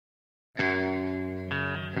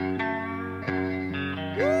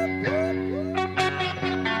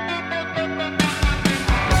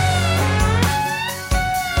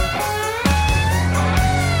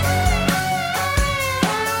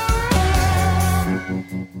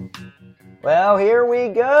Well, here we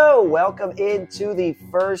go. Welcome into the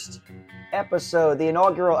first episode, the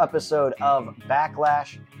inaugural episode of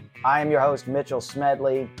Backlash. I am your host, Mitchell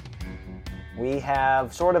Smedley. We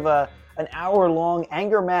have sort of an hour-long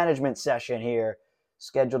anger management session here,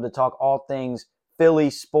 scheduled to talk all things Philly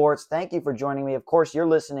sports. Thank you for joining me. Of course, you're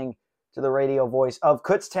listening to the radio voice of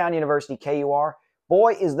Kutztown University, KUR.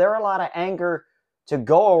 Boy, is there a lot of anger to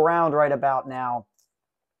go around right about now.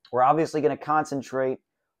 We're obviously going to concentrate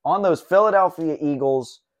on those Philadelphia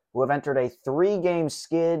Eagles who have entered a 3-game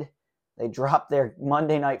skid. They dropped their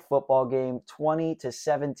Monday Night Football game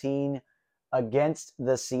 20-17 against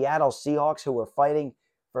the Seattle Seahawks, who were fighting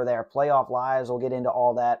for their playoff lives. We'll get into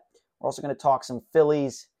all that. We're also going to talk some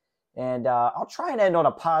Phillies, and I'll try and end on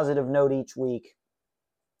a positive note each week.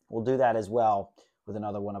 We'll do that as well with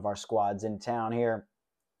another one of our squads in town here.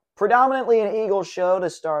 Predominantly an Eagles show to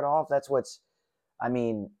start off. That's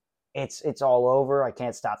it's all over. I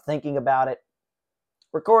can't stop thinking about it.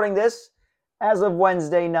 Recording this as of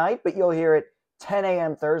Wednesday night, but you'll hear it 10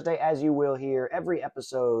 a.m. Thursday, as you will hear every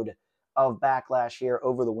episode of Backlash here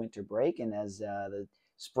over the winter break. And as the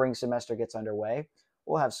spring semester gets underway,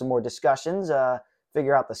 we'll have some more discussions,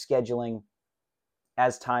 figure out the scheduling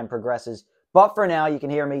as time progresses. But for now, you can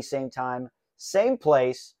hear me same time, same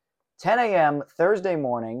place, 10 a.m. Thursday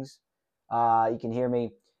mornings. You can hear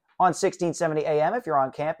me on 1670 AM if you're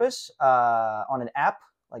on campus, on an app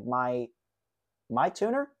like my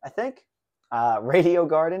tuner, I think, Radio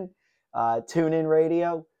Garden, TuneIn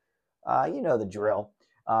Radio. You know the drill.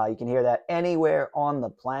 You can hear that anywhere on the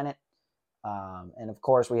planet. And of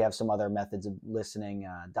course, we have some other methods of listening,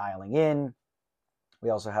 dialing in.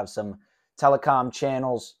 We also have some telecom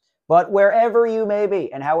channels. But wherever you may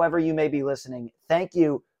be and however you may be listening, thank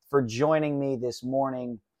you for joining me this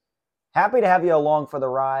morning. Happy to have you along for the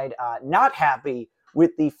ride. Not happy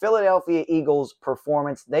with the Philadelphia Eagles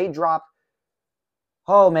performance. They dropped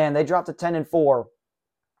to 10-4.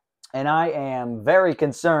 And I am very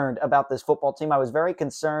concerned about this football team. I was very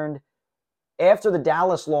concerned after the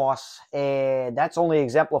Dallas loss, and that's only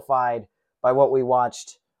exemplified by what we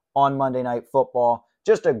watched on Monday Night Football.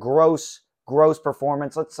 Just a gross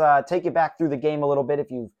performance. Let's take you back through the game a little bit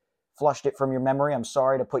if you've flushed it from your memory. I'm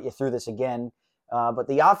sorry to put you through this again. But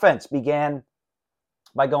the offense began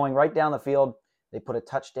by going right down the field. They put a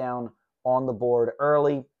touchdown on the board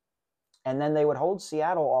early, and then they would hold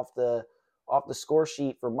Seattle off the score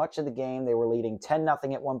sheet for much of the game. They were leading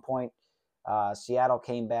 10-0 at one point. Seattle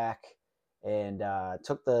came back and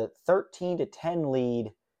took the 13-10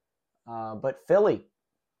 lead. But Philly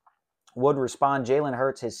would respond. Jalen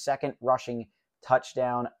Hurts, his second rushing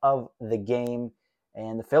touchdown of the game.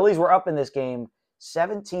 And the Phillies were up in this game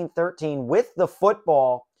 17-13 with the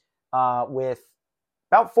football with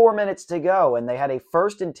about 4 minutes to go. And they had a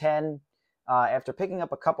 1st and 10 after picking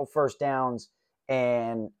up a couple first downs.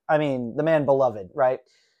 And, the man beloved, right?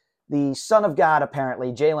 The son of God,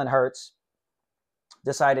 apparently, Jalen Hurts,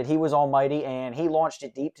 decided he was almighty, and he launched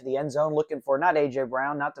it deep to the end zone looking for not A.J.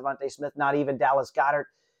 Brown, not Devontae Smith, not even Dallas Goedert.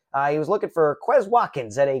 He was looking for Quez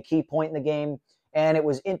Watkins at a key point in the game, and it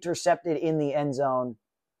was intercepted in the end zone.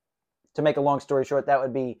 To make a long story short, that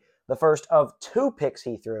would be the first of 2 picks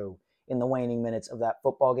he threw in the waning minutes of that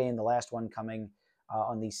football game, the last one coming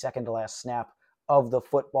on the second-to-last snap of the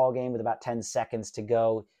football game with about 10 seconds to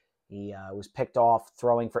go. He was picked off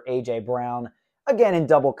throwing for A.J. Brown, again in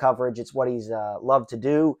double coverage. It's what he's loved to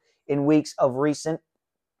do in weeks of recent,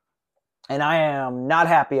 and I am not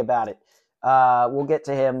happy about it. We'll get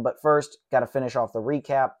to him, but first, got to finish off the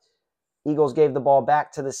recap. Eagles gave the ball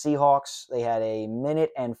back to the Seahawks. They had a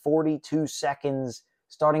minute and 42 seconds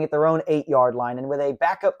starting at their own 8-yard line. And with a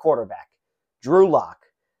backup quarterback, Drew Lock,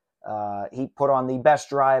 he put on the best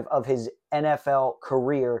drive of his NFL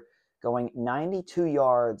career, going 92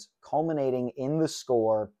 yards, culminating in the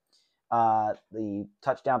score. The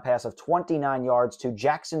touchdown pass of 29 yards to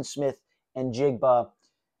Jackson Smith and Jigba.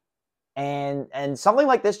 And something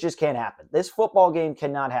like this just can't happen. This football game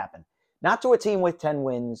cannot happen. Not to a team with 10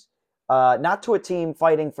 wins. Not to a team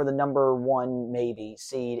fighting for the number 1 maybe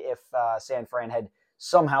seed if San Fran had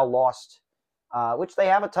somehow lost, which they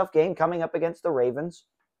have a tough game coming up against the Ravens.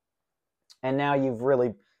 And now you've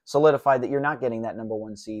really solidified that you're not getting that number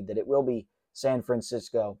 1 seed, that it will be San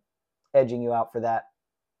Francisco edging you out for that.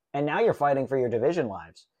 And now you're fighting for your division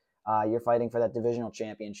lives. You're fighting for that divisional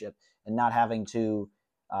championship and not having to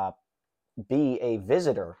be a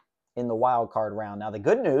visitor in the wild card round. Now, the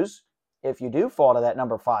good news, if you do fall to that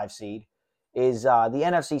number 5 seed, is the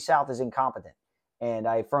NFC South is incompetent. And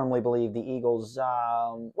I firmly believe the Eagles,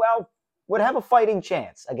 would have a fighting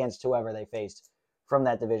chance against whoever they faced from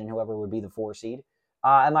that division, whoever would be the 4 seed.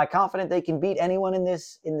 Am I confident they can beat anyone in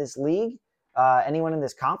this league? anyone in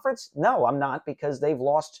this conference? No, I'm not, because they've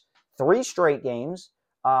lost 3 straight games.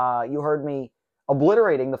 You heard me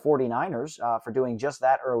obliterating the 49ers for doing just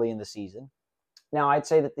that early in the season. Now, I'd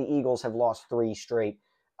say that the Eagles have lost 3 straight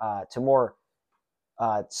to more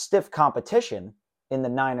stiff competition in the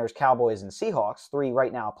Niners, Cowboys, and Seahawks, 3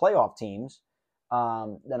 right now playoff teams,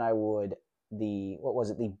 than I would the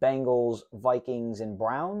Bengals, Vikings, and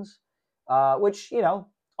Browns, which,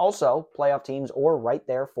 also playoff teams or right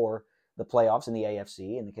there for the playoffs in the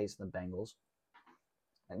AFC in the case of the Bengals.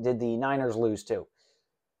 Did the Niners lose too?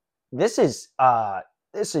 This is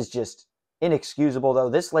just inexcusable, though,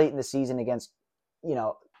 this late in the season against,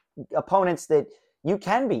 opponents that you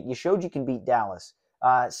can beat. You showed you can beat Dallas.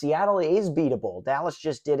 Seattle is beatable. Dallas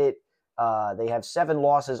just did it. They have 7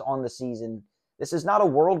 losses on the season. This is not a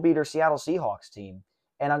world beater Seattle Seahawks team.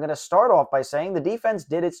 And I'm going to start off by saying the defense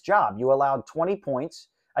did its job. You allowed 20 points.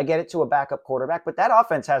 I get it, to a backup quarterback, but that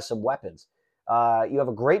offense has some weapons. You have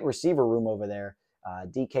a great receiver room over there.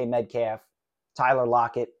 DK Metcalf, Tyler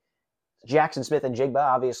Lockett, Jackson Smith and Jigba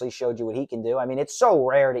obviously showed you what he can do. I mean, it's so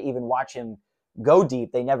rare to even watch him go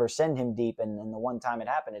deep. They never send him deep, and the one time it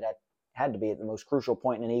happened, it had to be at the most crucial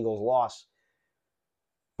point in an Eagles loss.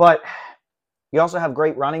 But you also have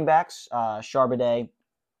great running backs, Charbonnet,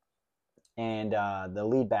 and the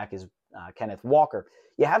lead back is Kenneth Walker.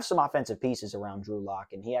 You have some offensive pieces around Drew Lock,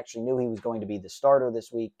 and he actually knew he was going to be the starter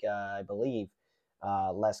this week, I believe.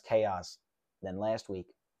 Less chaos than last week.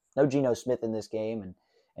 No Geno Smith in this game,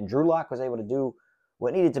 and Drew Lock was able to do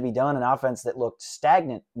what needed to be done, an offense that looked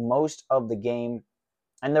stagnant most of the game.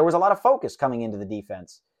 And there was a lot of focus coming into the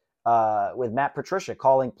defense with Matt Patricia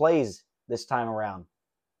calling plays this time around.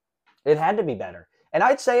 It had to be better. And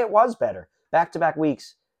I'd say it was better. Back-to-back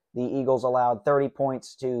weeks, the Eagles allowed 30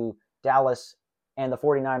 points to Dallas and the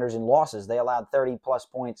 49ers in losses. They allowed 30-plus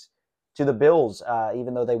points to the Bills,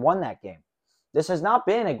 even though they won that game. This has not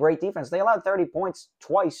been a great defense. They allowed 30 points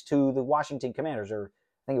twice to the Washington Commanders, or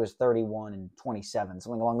I think it was 31 and 27,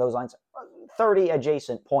 something along those lines. 30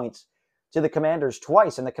 adjacent points to the Commanders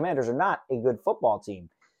twice, and the Commanders are not a good football team.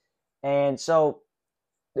 And so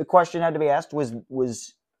the question had to be asked was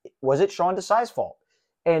it Sean Desai's fault?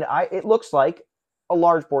 And it looks like a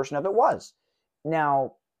large portion of it was.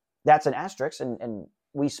 Now, that's an asterisk, and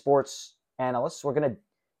we sports analysts, we're going to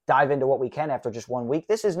dive into what we can after just 1 week.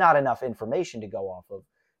 This is not enough information to go off of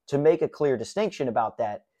to make a clear distinction about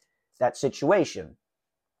that situation.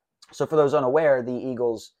 So for those unaware, the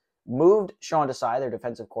Eagles moved Sean Desai, their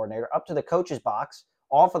defensive coordinator, up to the coach's box,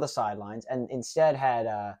 off of the sidelines, and instead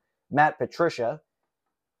had Matt Patricia,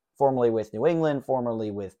 formerly with New England,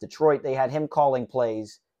 formerly with Detroit. They had him calling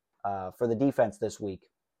plays for the defense this week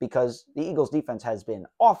because the Eagles' defense has been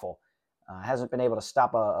awful. Hasn't been able to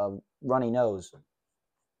stop a runny nose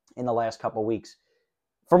in the last couple weeks.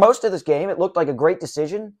 For most of this game, it looked like a great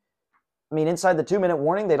decision. I mean, inside the 2-minute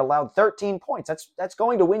warning, they'd allowed 13 points. That's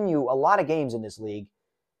going to win you a lot of games in this league.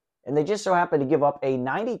 And they just so happened to give up a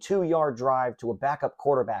 92-yard drive to a backup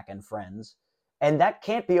quarterback and friends. And that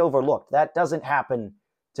can't be overlooked. That doesn't happen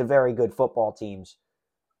to very good football teams.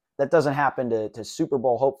 That doesn't happen to Super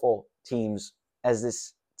Bowl hopeful teams, as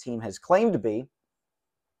this team has claimed to be,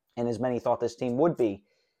 and as many thought this team would be.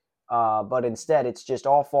 But instead, it's just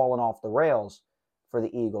all fallen off the rails for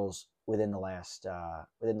the Eagles within the last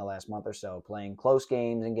month or so, playing close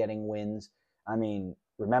games and getting wins. I mean,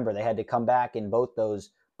 remember, they had to come back in both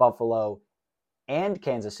those Buffalo and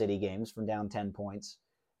Kansas City games from down 10 points,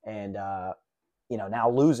 and now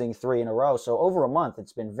losing 3 in a row. So over a month,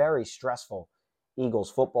 it's been very stressful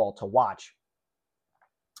Eagles football to watch,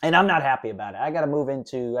 and I'm not happy about it. I got to move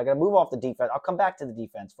off the defense. I'll come back to the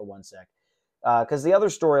defense for 1 sec, because the other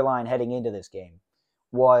storyline heading into this game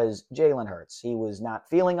was Jalen Hurts. He was not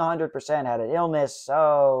feeling 100%, had an illness,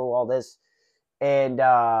 all this, and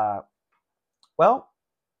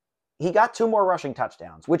he got 2 more rushing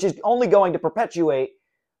touchdowns, which is only going to perpetuate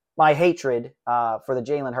my hatred for the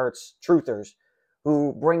Jalen Hurts truthers,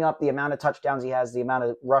 who bring up the amount of touchdowns he has, the amount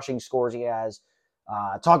of rushing scores he has,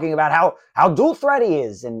 talking about how dual threat he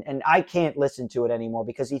is. And I can't listen to it anymore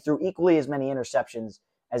because he threw equally as many interceptions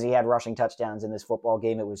as he had rushing touchdowns in this football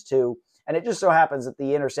game. It was 2. And it just so happens that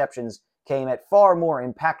the interceptions came at far more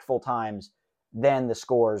impactful times than the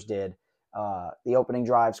scores did. The opening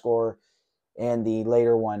drive score and the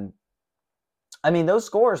later one. I mean, those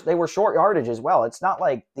scores, they were short yardage as well. It's not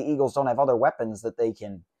like the Eagles don't have other weapons that they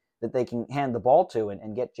can hand the ball to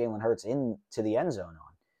and get Jalen Hurts into the end zone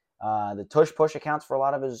on. The tush push accounts for a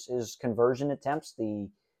lot of his conversion attempts, the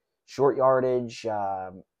short yardage.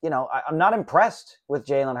 I'm not impressed with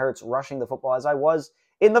Jalen Hurts rushing the football as I was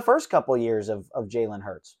in the first couple years of Jalen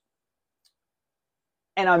Hurts.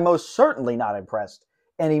 And I'm most certainly not impressed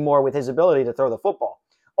anymore with his ability to throw the football.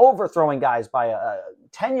 Overthrowing guys by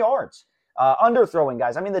 10 yards, underthrowing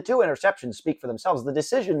guys. I mean, the 2 interceptions speak for themselves. The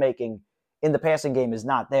decision-making in the passing game is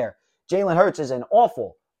not there. Jalen Hurts is an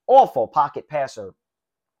awful, awful pocket passer.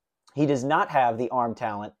 He does not have the arm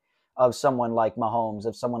talent of someone like Mahomes,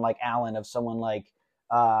 of someone like Allen, of someone like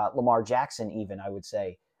Lamar Jackson even, I would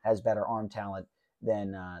say, has better arm talent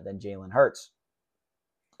than Jalen Hurts.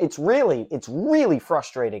 It's really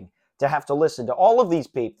frustrating to have to listen to all of these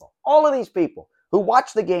people who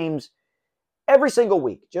watch the games every single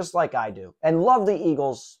week, just like I do, and love the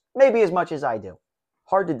Eagles maybe as much as I do.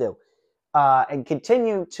 Hard to do. And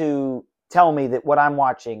continue to tell me that what I'm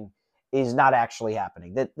watching is not actually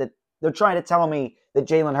happening, that they're trying to tell me that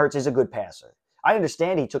Jalen Hurts is a good passer. I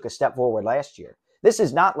understand he took a step forward last year. This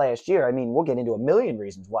is not last year. I mean, we'll get into a million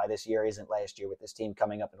reasons why this year isn't last year with this team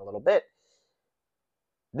coming up in a little bit.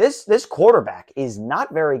 This quarterback is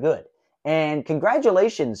not very good. And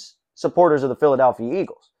congratulations, supporters of the Philadelphia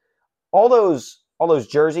Eagles. All those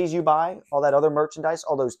jerseys you buy, all that other merchandise,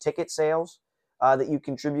 all those ticket sales that you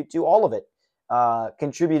contribute to, all of it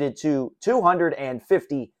contributed to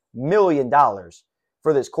 $250 million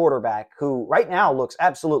for this quarterback who right now looks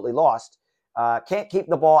absolutely lost, can't keep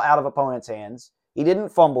the ball out of opponents' hands. He didn't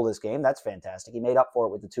fumble this game. That's fantastic. He made up for it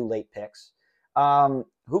with the 2 late picks.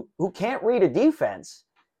 Who can't read a defense,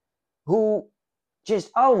 who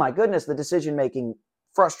just, oh my goodness, the decision-making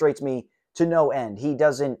frustrates me to no end. He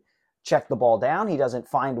doesn't check the ball down. He doesn't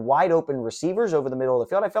find wide open receivers over the middle of the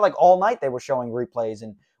field. I feel like all night they were showing replays,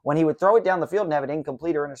 and when he would throw it down the field and have it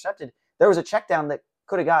incomplete or intercepted, there was a check down that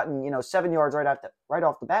could have gotten 7 yards right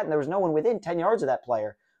off the bat, and there was no one within 10 yards of that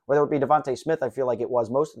player, whether it be Devontae Smith. I feel like it was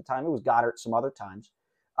most of the time. It was Goddard some other times.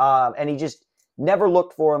 And he just never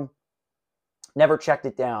looked for him, never checked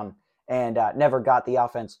it down, and never got the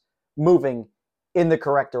offense moving in the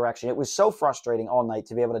correct direction. It was so frustrating all night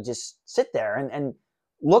to be able to just sit there and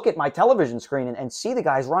look at my television screen and see the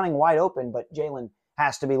guys running wide open, but Jalen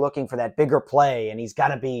has to be looking for that bigger play, and he's got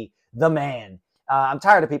to be the man. I'm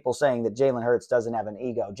tired of people saying that Jalen Hurts doesn't have an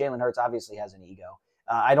ego. Jalen Hurts obviously has an ego.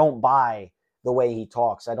 I don't buy the way he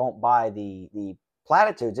talks. I don't buy the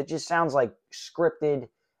platitudes. It just sounds like scripted,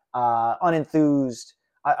 unenthused.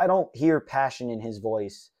 I don't hear passion in his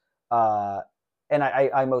voice. And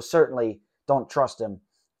I most certainly don't trust him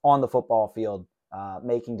on the football field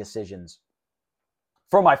making decisions.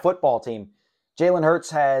 For my football team, Jalen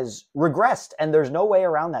Hurts has regressed, and there's no way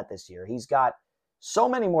around that this year. He's got so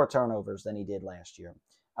many more turnovers than he did last year.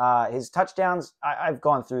 His touchdowns, I've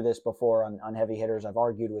gone through this before on heavy hitters. I've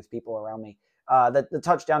argued with people around me that the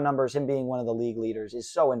touchdown numbers, him being one of the league leaders,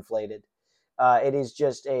 is so inflated. It is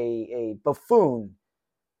just a buffoon's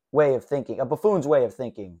way of thinking.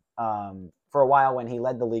 For a while when he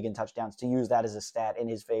led the league in touchdowns, to use that as a stat in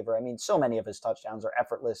his favor. I mean, so many of his touchdowns are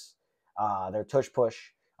effortless. They're tush-push.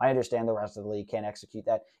 I understand the rest of the league can't execute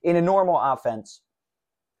that. In a normal offense,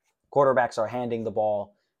 quarterbacks are handing the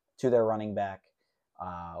ball to their running back,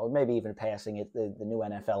 or maybe even passing it. The new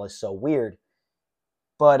NFL is so weird.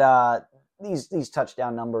 But these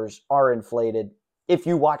touchdown numbers are inflated. If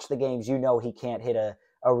you watch the games, you know he can't hit a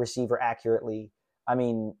receiver accurately. I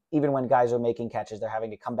mean, even when guys are making catches, they're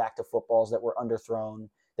having to come back to footballs that were underthrown.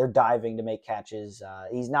 They're diving to make catches.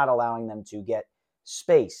 He's not allowing them to get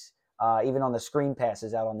space. Even on the screen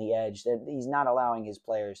passes out on the edge, he's not allowing his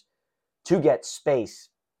players to get space.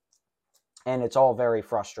 And it's all very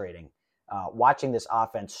frustrating. Watching this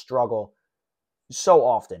offense struggle so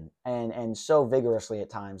often and so vigorously at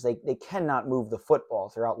times. They cannot move the football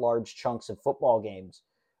throughout large chunks of football games.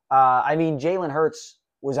 I mean, Jalen Hurts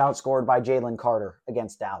was outscored by Jalen Carter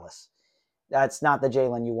against Dallas. That's not the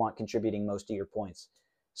Jalen you want contributing most of your points.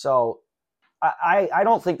 So I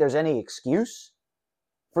don't think there's any excuse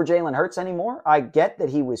for Jalen Hurts anymore. I get that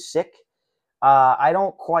he was sick. I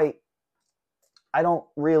don't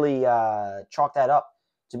really chalk that up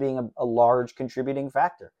to being a large contributing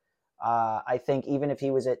factor. I think even if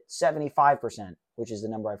he was at 75%, which is the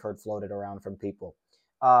number I've heard floated around from people,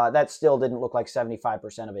 that still didn't look like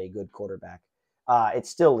 75% of a good quarterback. It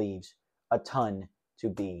still leaves a ton to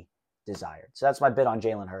be desired. So that's my bit on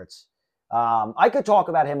Jalen Hurts. I could talk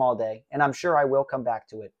about him all day, and I'm sure I will come back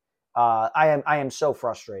to it. I am so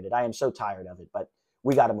frustrated. I am so tired of it, but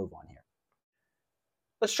we got to move on here.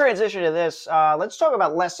 Let's transition to this. Let's talk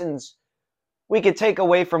about lessons we could take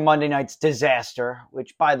away from Monday night's disaster,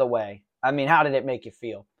 which, by the way, I mean, how did it make you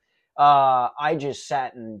feel? I just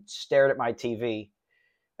sat and stared at my TV.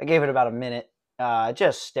 I gave it about a minute,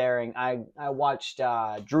 just staring. I watched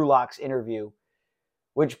Drew Lock's interview,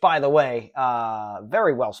 which, by the way,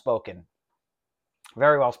 very well spoken.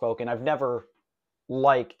 Very well spoken. I've never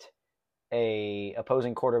liked a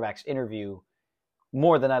opposing quarterback's interview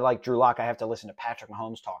more than I like Drew Lock. I have to listen to Patrick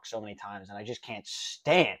Mahomes talk so many times, and I just can't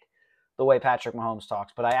stand the way Patrick Mahomes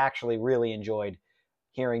talks. But I actually really enjoyed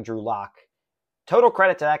hearing Drew Lock. Total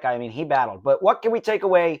credit to that guy. I mean, he battled. But what can we take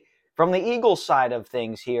away from the Eagles side of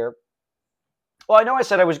things here? Well, I know I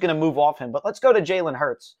said I was going to move off him, but let's go to Jalen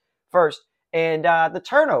Hurts first. And the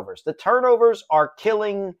turnovers. The turnovers are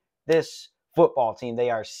killing this football team. They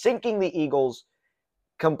are sinking the Eagles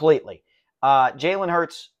completely. Jalen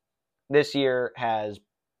Hurts this year has,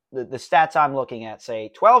 the stats I'm looking at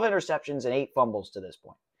say 12 interceptions and 8 fumbles to this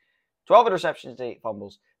point. 12 interceptions and 8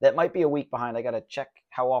 fumbles. That might be a week behind. I got to check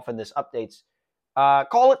how often this updates.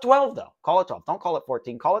 Call it 12, though. Call it 12. Don't call it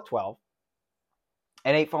 14. Call it 12.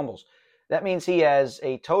 And 8 fumbles. That means he has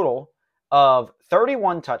a total of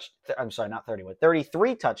 33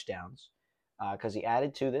 touchdowns, because he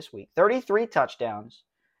added 2 this week. 33 touchdowns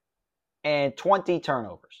and 20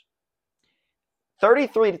 turnovers.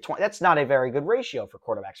 33 to 20. That's not a very good ratio for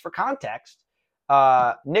quarterbacks. For context,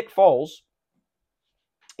 Nick Foles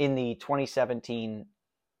in the 2013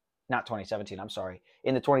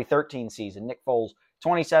 season, Nick Foles,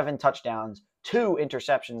 27 touchdowns, 2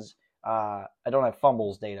 interceptions. I don't have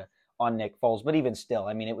fumbles data on Nick Foles, but even still,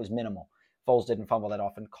 I mean, it was minimal. Foles didn't fumble that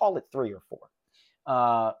often. Call it 3 or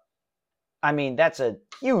 4. I mean, that's a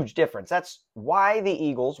huge difference. That's why the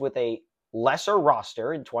Eagles, with a lesser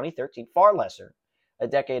roster in 2013, far lesser, a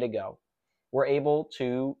decade ago, were able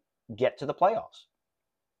to get to the playoffs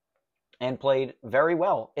and played very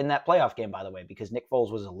well in that playoff game, by the way, because Nick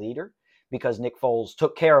Foles was a leader, because Nick Foles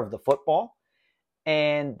took care of the football,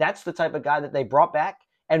 and that's the type of guy that they brought back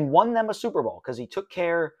and won them a Super Bowl because he took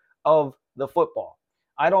care of the football.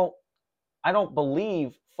 I don't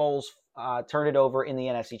believe Foles turned it over in the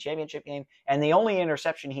NFC Championship game, and the only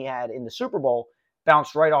interception he had in the Super Bowl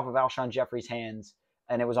bounced right off of Alshon Jeffrey's hands,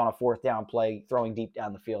 and it was on a 4th down play, throwing deep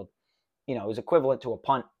down the field. You know, it was equivalent to a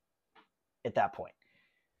punt at that point.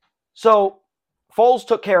 So Foles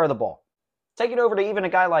took care of the ball. Take it over to even a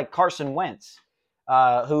guy like Carson Wentz,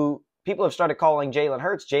 who people have started calling Jalen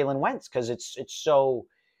Hurts Jalen Wentz because it's so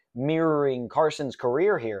mirroring Carson's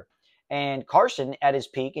career here. And Carson at his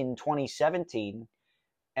peak in 2017,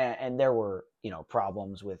 and there were,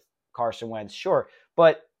 problems with Carson Wentz, sure,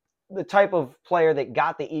 but the type of player that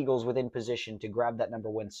got the Eagles within position to grab that number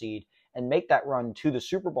 1 seed and make that run to the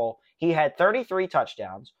Super Bowl, he had 33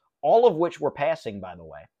 touchdowns, all of which were passing, by the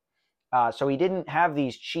way. So he didn't have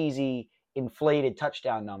these cheesy, inflated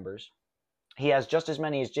touchdown numbers. He has just as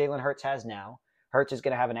many as Jalen Hurts has now. Hurts is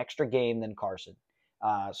going to have an extra game than Carson.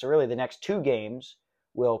 So really the next 2 games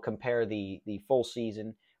will compare the full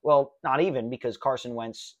season. Well, not even, because Carson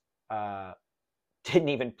Wentz didn't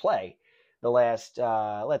even play the last,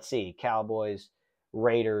 Cowboys,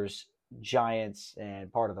 Raiders, Giants,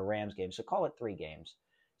 and part of the Rams game. So call it 3 games.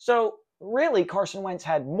 So really Carson Wentz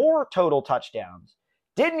had more total touchdowns.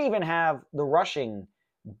 Didn't even have the rushing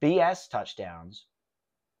BS touchdowns.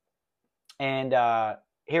 And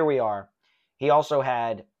here we are. He also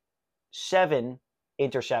had 7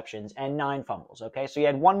 interceptions and 9 fumbles. Okay, so he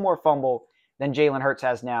had 1 more fumble than Jalen Hurts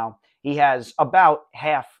has now. He has about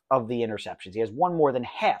half of the interceptions. He has 1 more than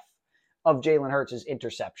half of Jalen Hurts'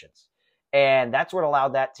 interceptions. And that's what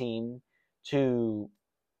allowed that team to,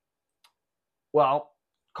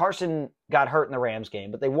 Carson got hurt in the Rams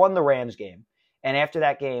game, but they won the Rams game. And after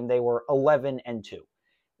that game, they were 11-2.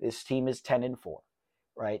 This team is 10-4,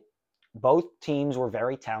 right? Both teams were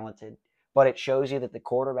very talented, but it shows you that the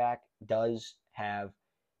quarterback does have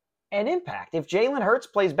an impact. If Jalen Hurts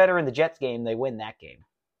plays better in the Jets game, they win that game.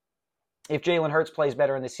 If Jalen Hurts plays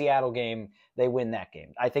better in the Seattle game, they win that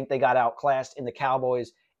game. I think they got outclassed in the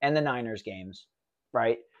Cowboys and the Niners games,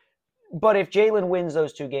 right? But if Jalen wins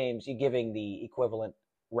those 2 games, you're giving the equivalent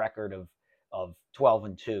record of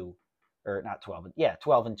 12-2. Or not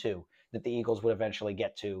 12-2 that the Eagles would eventually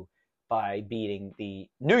get to by beating the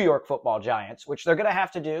New York Football Giants, which they're going to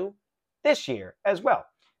have to do this year as well,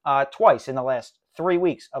 twice in the last 3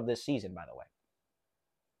 weeks of this season, by the way.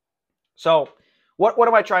 So what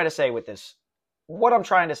am I trying to say with this? What I'm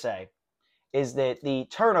trying to say is that the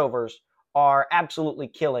turnovers are absolutely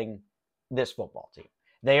killing this football team.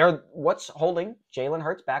 They are what's holding Jalen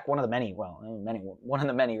Hurts back, one of the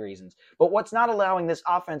many reasons. But what's not allowing this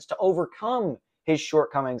offense to overcome his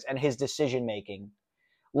shortcomings and his decision-making,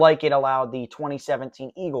 like it allowed the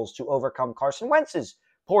 2017 Eagles to overcome Carson Wentz's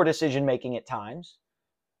poor decision-making at times.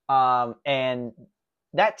 And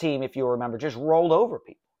that team, if you remember, just rolled over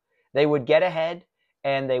people. They would get ahead,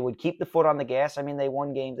 and they would keep the foot on the gas. I mean, they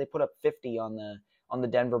won games. They put up 50 on the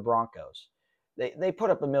Denver Broncos. They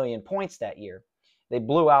put up 1 million points that year. They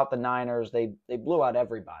blew out the Niners. They blew out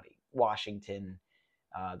everybody. Washington,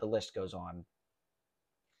 the list goes on.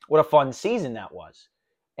 What a fun season that was.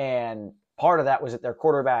 And part of that was that their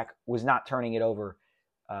quarterback was not turning it over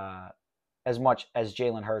as much as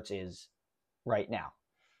Jalen Hurts is right now.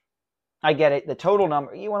 I get it. The total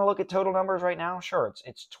number, you want to look at total numbers right now? Sure,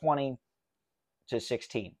 it's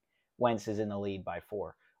 20-16. Wentz is in the lead by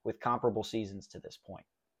 4 with comparable seasons to this point.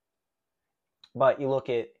 But you look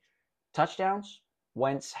at touchdowns,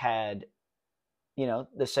 Wentz had,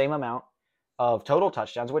 the same amount of total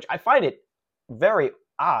touchdowns, which I find it very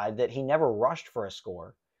odd that he never rushed for a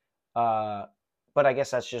score. But I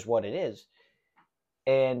guess that's just what it is.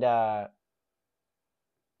 And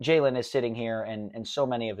Jalen is sitting here, and so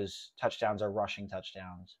many of his touchdowns are rushing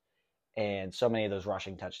touchdowns. And so many of those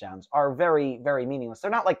rushing touchdowns are very, very meaningless.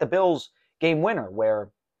 They're not like the Bills game winner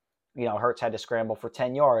where, Hurts had to scramble for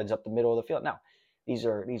 10 yards up the middle of the field. No, these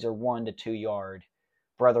are 1 to 2 yard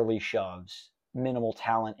brotherly shoves, minimal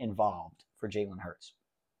talent involved for Jalen Hurts.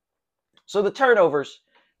 So the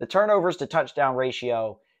turnovers to touchdown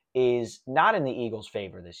ratio is not in the Eagles'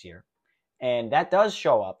 favor this year. And that does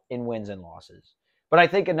show up in wins and losses. But I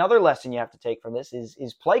think another lesson you have to take from this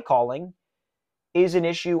is play calling is an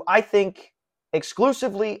issue, I think,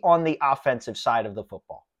 exclusively on the offensive side of the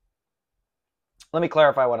football. Let me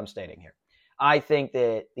clarify what I'm stating here. I think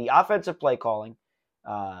that the offensive play calling,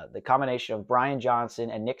 the combination of Brian Johnson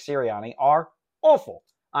and Nick Sirianni, are awful.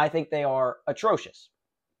 I think they are atrocious.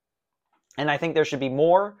 And I think there should be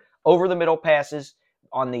more over-the-middle passes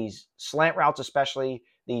on these slant routes, especially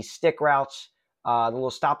these stick routes, the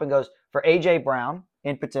little stop and goes for A.J. Brown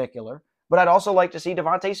in particular. But I'd also like to see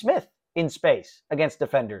Devontae Smith in space against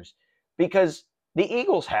defenders because the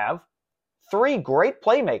Eagles have 3 great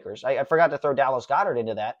playmakers. I forgot to throw Dallas Goedert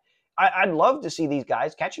into that. I'd love to see these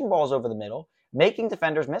guys catching balls over the middle, making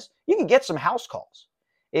defenders miss. You can get some house calls.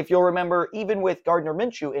 If you'll remember, even with Gardner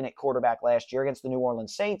Minshew in at quarterback last year against the New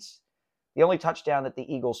Orleans Saints, the only touchdown that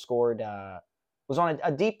the Eagles scored was on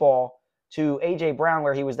a deep ball to A.J. Brown,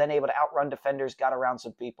 where he was then able to outrun defenders, got around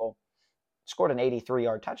some people, scored an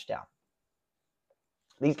 83-yard touchdown.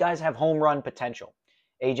 These guys have home run potential.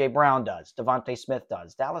 A.J. Brown does. Devontae Smith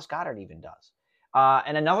does. Dallas Goedert even does.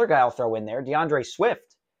 And another guy I'll throw in there, DeAndre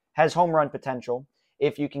Swift, has home run potential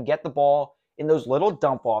if you can get the ball in those little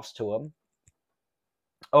dump-offs to him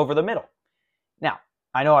over the middle. Now,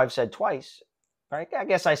 I know I've said twice, right? I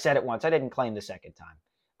guess I said it once. I didn't claim the second time.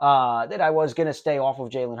 That I was going to stay off of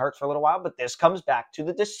Jalen Hurts for a little while, but this comes back to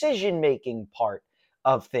the decision-making part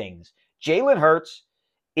of things. Jalen Hurts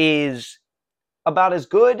is about as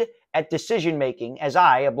good at decision-making as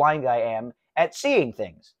I, a blind guy, am at seeing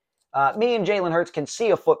things. Me and Jalen Hurts can see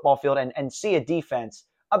a football field and see a defense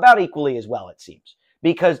about equally as well, it seems,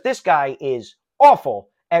 because this guy is awful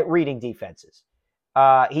at reading defenses.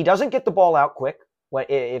 He doesn't get the ball out quick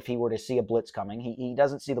if he were to see a blitz coming. He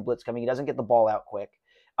doesn't see the blitz coming. He doesn't get the ball out quick.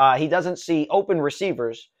 He doesn't see open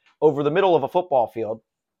receivers over the middle of a football field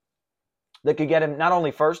that could get him not only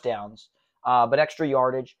first downs, but extra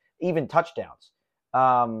yardage, even touchdowns.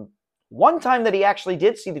 One time that he actually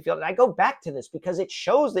did see the field, and I go back to this because it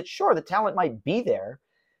shows that, sure, the talent might be there,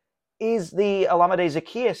 is the Olamide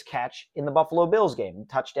Zaccheaus catch in the Buffalo Bills game.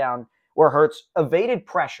 Touchdown where Hurts evaded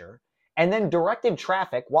pressure and then directed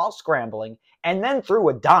traffic while scrambling and then threw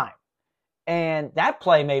a dime. And that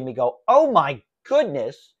play made me go, oh my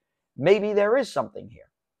goodness, maybe there is something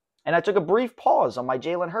here. And I took a brief pause on my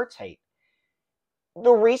Jalen Hurts hate.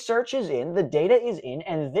 The research is in, the data is in,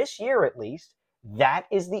 and this year at least, that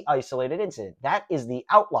is the isolated incident. That is the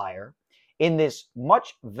outlier in this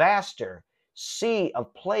much vaster sea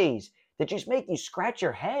of plays that just make you scratch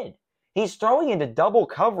your head. He's throwing into double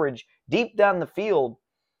coverage deep down the field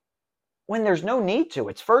when there's no need to.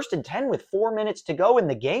 It's 1st and 10 with 4 minutes to go in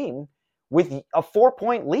the game with a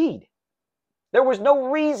 4-point lead. There was no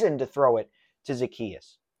reason to throw it to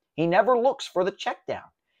Zaccheaus. He never looks for the check down.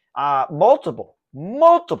 Multiple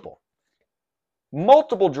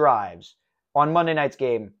drives on Monday night's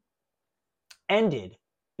game ended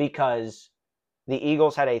because the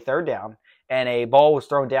Eagles had a 3rd down and a ball was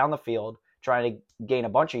thrown down the field trying to gain a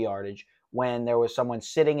bunch of yardage when there was someone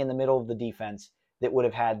sitting in the middle of the defense that would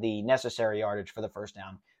have had the necessary yardage for the 1st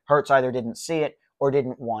down. Hurts either didn't see it or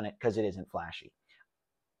didn't want it because it isn't flashy.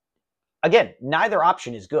 Again, neither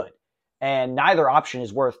option is good, and neither option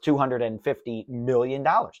is worth $250 million.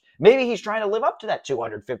 Maybe he's trying to live up to that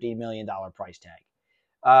 $250 million price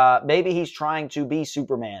tag. Maybe he's trying to be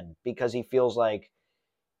Superman because he feels like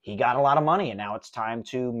he got a lot of money and now it's time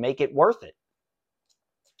to make it worth it.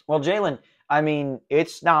 Well, Jalen,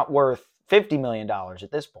 it's not worth $50 million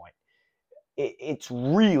at this point. it's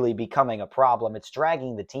really becoming a problem. It's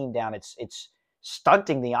dragging the team down. It's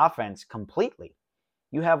stunting the offense completely.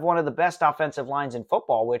 You have one of the best offensive lines in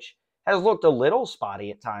football, which has looked a little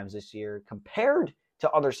spotty at times this year compared to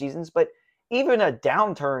other seasons, but even a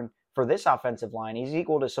downturn for this offensive line is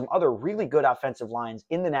equal to some other really good offensive lines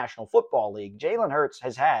in the National Football League. Jalen Hurts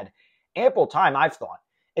has had ample time, I've thought,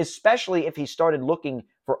 especially if he started looking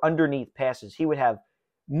for underneath passes. He would have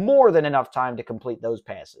more than enough time to complete those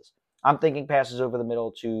passes. I'm thinking passes over the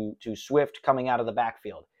middle to Swift coming out of the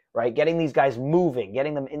backfield, right? Getting these guys moving,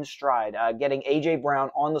 getting them in stride, getting A.J. Brown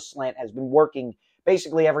on the slant has been working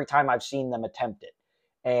basically every time I've seen them attempt it.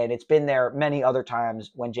 And it's been there many other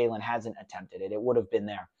times when Jalen hasn't attempted it. It would have been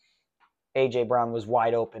there. A.J. Brown was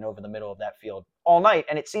wide open over the middle of that field all night,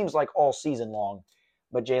 and it seems like all season long,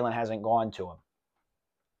 but Jalen hasn't gone to him.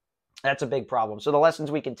 That's a big problem. So the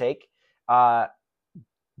lessons we can take,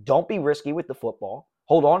 don't be risky with the football.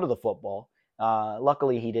 Hold on to the football.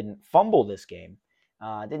 Luckily, he didn't fumble this game.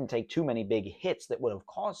 Didn't take too many big hits that would have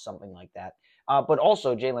caused something like that. But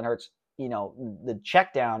also, Jalen Hurts, the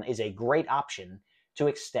check down is a great option to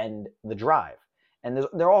extend the drive. And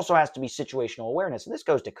there also has to be situational awareness. And this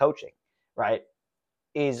goes to coaching, right?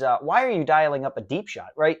 Why are you dialing up a deep shot,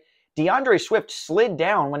 right? DeAndre Swift slid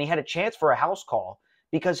down when he had a chance for a house call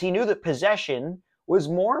because he knew that possession was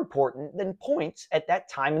more important than points at that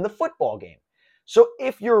time in the football game. So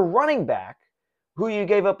if your running back, who you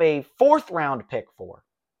gave up a 4th-round pick for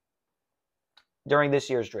during this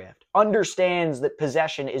year's draft, understands that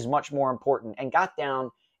possession is much more important and got down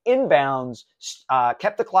inbounds,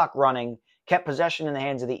 kept the clock running, kept possession in the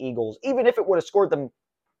hands of the Eagles, even if it would have scored them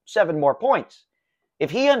 7 more points. If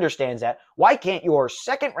he understands that, why can't your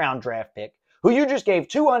 2nd-round draft pick, who you just gave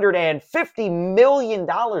 $250 million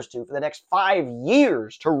to for the next 5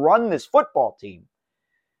 years to run this football team,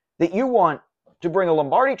 that you want to bring a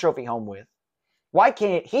Lombardi trophy home with, why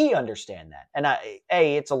can't he understand that? And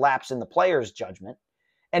A, it's a lapse in the player's judgment,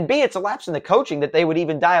 and B, it's a lapse in the coaching that they would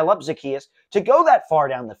even dial up Zacchaeus to go that far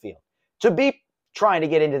down the field, to be trying to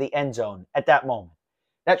get into the end zone at that moment.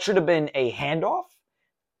 That should have been a handoff.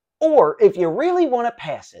 Or if you really want to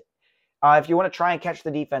pass it, if you want to try and catch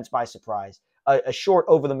the defense by surprise, a short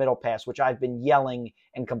over-the-middle pass, which I've been yelling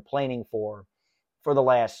and complaining for the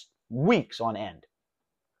last weeks on end.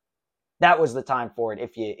 That was the time for it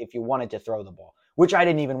if you wanted to throw the ball, which I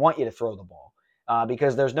didn't even want you to throw the ball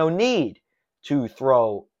because there's no need to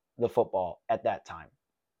throw the football at that time.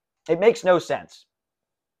 It makes no sense.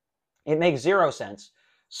 It makes 0 sense.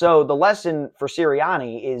 So the lesson for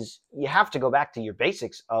Sirianni is you have to go back to your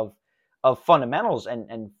basics of fundamentals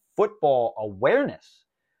and football awareness.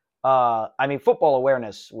 Football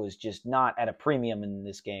awareness was just not at a premium in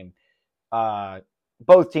this game.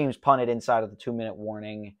 Both teams punted inside of the 2-minute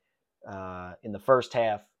warning in the first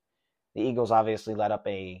half. The Eagles obviously let up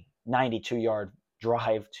a 92-yard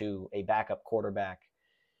drive to a backup quarterback.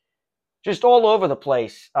 Just all over the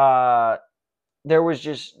place. There was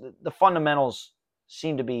just the fundamentals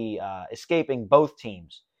seem to be escaping both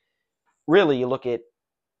teams. Really, you look at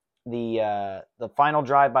the final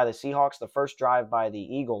drive by the Seahawks, the first drive by the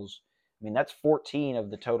Eagles. That's 14 of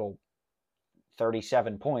the total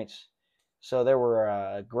 37 points. So there were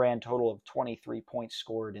a grand total of 23 points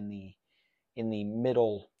scored in the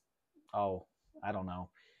middle. Oh, I don't know.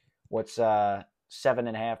 What's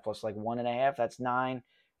 7.5 plus 1.5? That's 9.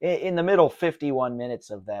 In the middle 51 minutes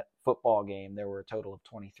of that football game, there were a total of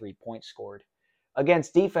 23 points scored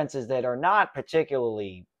against defenses that are not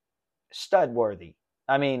particularly stud-worthy.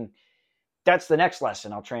 That's the next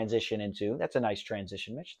lesson I'll transition into. That's a nice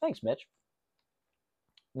transition, Mitch. Thanks, Mitch.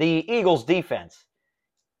 The Eagles' defense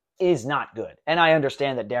is not good. And I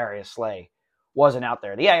understand that Darius Slay wasn't out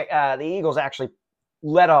there. The Eagles actually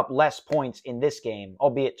let up less points in this game,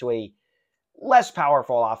 albeit to a less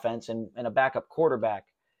powerful offense and a backup quarterback.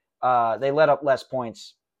 They let up less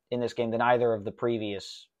points in this game than either of the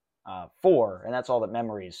previous 4, and that's all that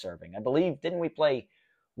memory is serving. I believe, didn't we play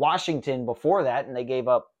Washington before that, and they gave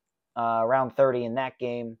up around 30 in that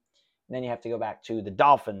game. And then you have to go back to the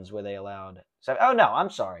Dolphins where they allowed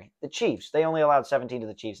the Chiefs. They only allowed 17 to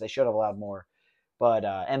the Chiefs. They should have allowed more. But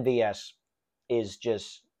MVS is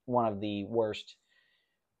just one of the worst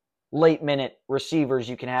late-minute receivers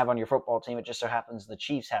you can have on your football team. It just so happens the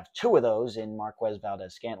Chiefs have 2 of those in Marquez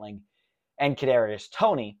Valdez-Scantling and Kadarius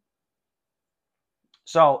Toney.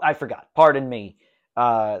 So I forgot. Pardon me.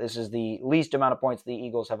 This is the least amount of points the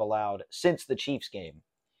Eagles have allowed since the Chiefs game.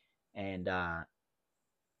 And,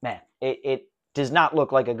 it does not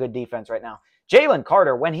look like a good defense right now. Jalen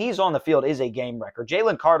Carter, when he's on the field, is a game wrecker.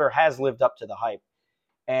 Jalen Carter has lived up to the hype.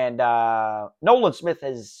 And Nolan Smith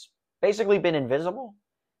has basically been invisible.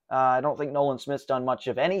 I don't think Nolan Smith's done much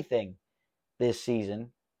of anything this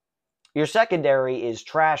season. Your secondary is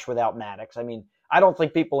trash without Maddox. I mean, I don't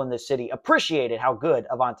think people in this city appreciated how good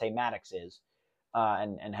Avonte Maddox is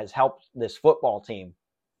and has helped this football team.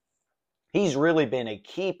 He's really been a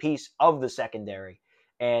key piece of the secondary,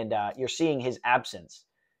 and you're seeing his absence.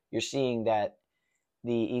 You're seeing that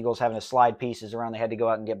the Eagles having to slide pieces around. They had to go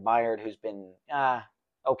out and get Byard, who's been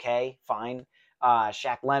okay, fine.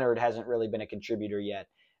 Shaq Leonard hasn't really been a contributor yet.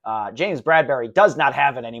 James Bradberry does not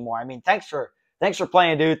have it anymore. I mean, thanks for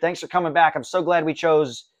playing, dude. Thanks for coming back. I'm so glad we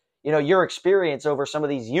chose, your experience over some of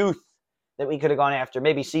these youth that we could have gone after.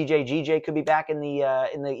 Maybe CJ GJ could be back in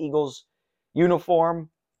the Eagles uniform.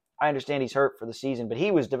 I understand he's hurt for the season, but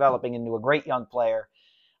he was developing into a great young player.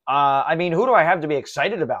 I mean, who do I have to be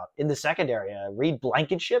excited about in the secondary? Reed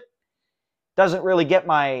Blankenship doesn't really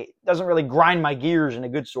grind my gears in a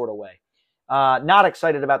good sort of way. Not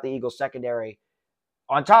excited about the Eagles secondary.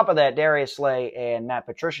 On top of that, Darius Slay and Matt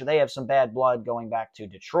Patricia, they have some bad blood going back to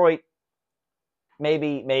Detroit.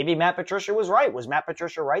 Maybe Matt Patricia was right. Was Matt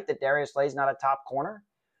Patricia right that Darius Slay's not a top corner?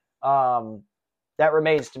 That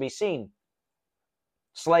remains to be seen.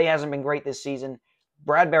 Slay hasn't been great this season.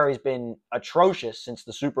 Bradberry's been atrocious since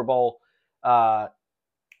the Super Bowl.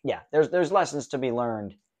 There's lessons to be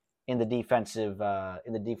learned in the defensive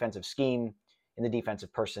scheme, in the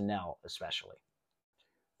defensive personnel especially.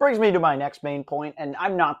 Brings me to my next main point, and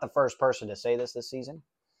I'm not the first person to say this season.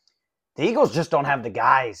 The Eagles just don't have the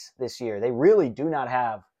guys this year. They really do not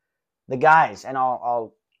have the guys, and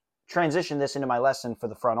I'll transition this into my lesson for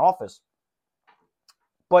the front office.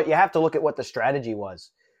 But you have to look at what the strategy was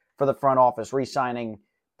for the front office, re-signing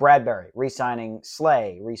Bradberry, re-signing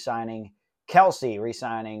Slay, re-signing Kelsey,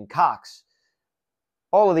 re-signing Cox.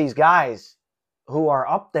 All of these guys who are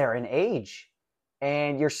up there in age,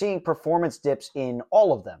 and you're seeing performance dips in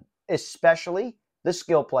all of them, especially the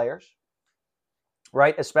skill players,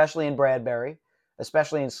 right? Especially in Bradberry,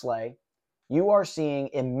 especially in Slay. You are seeing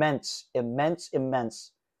immense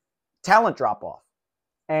talent drop-off.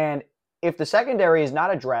 And if the secondary is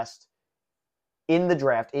not addressed in the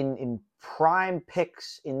draft, in prime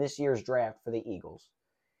picks in this year's draft for the Eagles,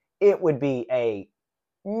 it would be a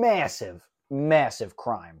massive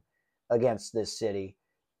crime against this city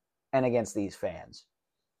and against these fans.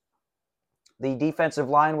 The defensive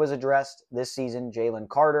line was addressed this season. Jalen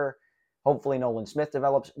Carter. Hopefully Nolan Smith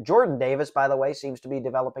develops. Jordan Davis, by the way, seems to be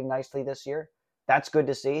developing nicely this year. That's good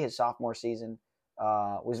to see. His sophomore season.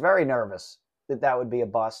 Was very nervous that would be a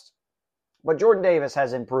bust. But Jordan Davis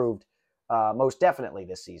has improved most definitely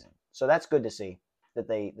this season. So that's good to see that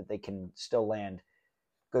they can still land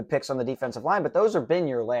good picks on the defensive line. But those have been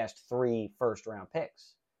your last 3 first-round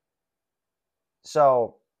picks.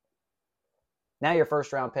 So now your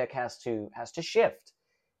first-round pick has to shift.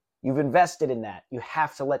 You've invested in that. You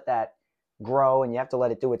have to let that grow, and you have to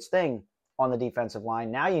let it do its thing on the defensive line.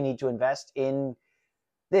 Now you need to invest in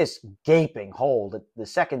this gaping hole that the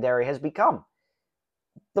secondary has become.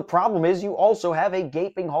 The problem is you also have a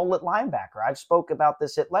gaping hole at linebacker. I've spoke about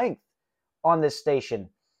this at length on this station.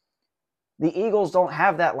 The Eagles don't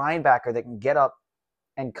have that linebacker that can get up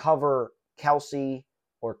and cover Kelsey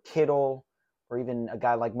or Kittle or even a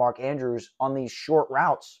guy like Mark Andrews on these short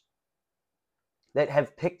routes that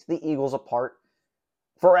have picked the Eagles apart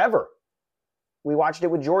forever. We watched it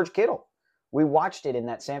with George Kittle. We watched it in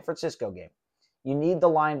that San Francisco game. You need the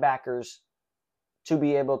linebackers to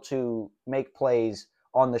be able to make plays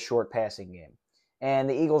on the short passing game. And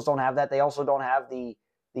the Eagles don't have that. They also don't have the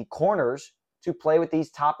corners to play with these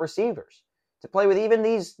top receivers, to play with even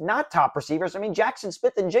these not top receivers. I mean, Jackson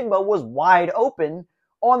Smith and Jigbo was wide open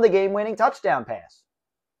on the game-winning touchdown pass.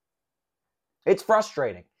 It's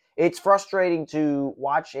frustrating. It's frustrating to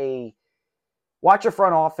watch a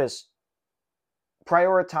front office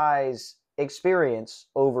prioritize experience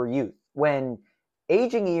over youth when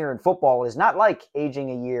aging a year in football is not like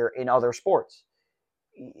aging a year in other sports.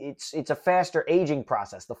 It's a faster aging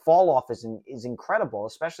process. The fall off is incredible,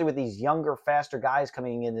 especially with these younger, faster guys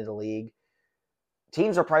coming into the league.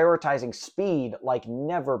 Teams are prioritizing speed like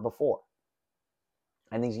never before.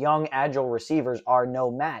 And these young, agile receivers are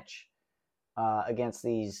no match against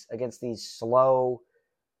these slow,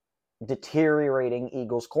 deteriorating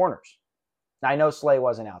Eagles corners. Now, I know Slay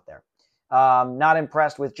wasn't out there. Not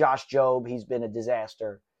impressed with Josh Jobe. He's been a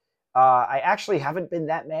disaster. I actually haven't been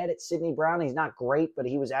that mad at Sidney Brown. He's not great, but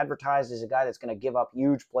he was advertised as a guy that's going to give up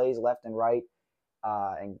huge plays left and right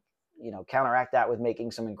and counteract that with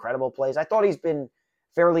making some incredible plays. I thought he's been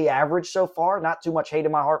fairly average so far. Not too much hate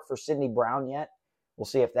in my heart for Sidney Brown yet. We'll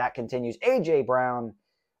see if that continues. A.J. Brown,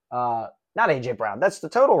 not A.J. Brown. That's the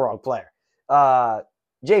total wrong player.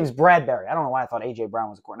 James Bradbury. I don't know why I thought A.J. Brown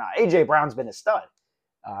was a corner. Nah, A.J. Brown's been a stud.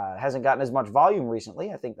 Hasn't gotten as much volume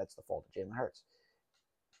recently. I think that's the fault of Jalen Hurts.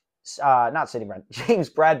 Not Sidney Brown. James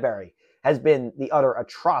Bradbury has been the utter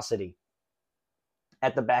atrocity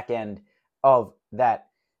at the back end of that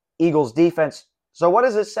Eagles defense. So what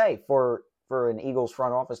does this say for an Eagles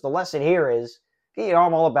front office? The lesson here is,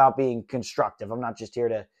 I'm all about being constructive. I'm not just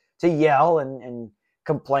here to yell and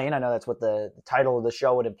complain. I know that's what the title of the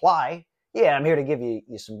show would imply. Yeah, I'm here to give you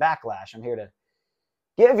some backlash. I'm here to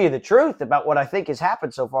give you the truth about what I think has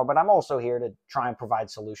happened so far, but I'm also here to try and provide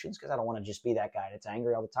solutions because I don't want to just be that guy that's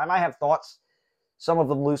angry all the time. I have thoughts, some of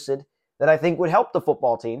them lucid, that I think would help the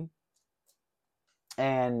football team.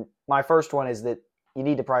 And my first one is that you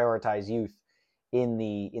need to prioritize youth in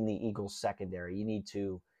the Eagles secondary. You need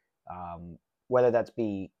to, whether that's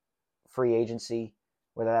be free agency,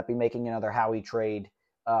 whether that be making another Howie trade,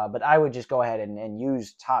 but I would just go ahead and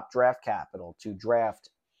use top draft capital to draft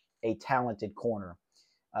a talented corner,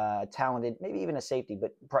 talented, maybe even a safety,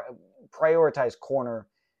 but prioritize corner,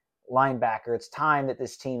 linebacker. It's time that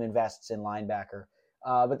this team invests in linebacker.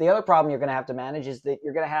 But the other problem you're going to have to manage is that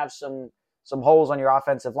you're going to have some holes on your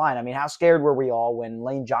offensive line. I mean, how scared were we all when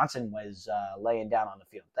Lane Johnson was laying down on the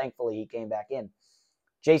field? Thankfully, he came back in.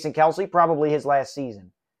 Jason Kelce, probably his last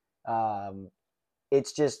season.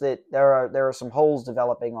 It's just that there are some holes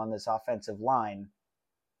developing on this offensive line.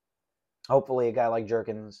 Hopefully, a guy like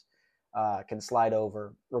Jerkins can slide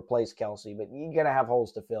over, replace Kelce, but you're going to have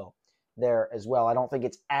holes to fill there as well. I don't think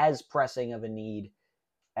it's as pressing of a need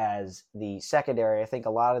as the secondary. I think a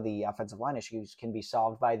lot of the offensive line issues can be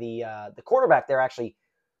solved by the quarterback. They're actually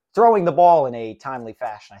throwing the ball in a timely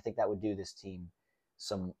fashion. I think that would do this team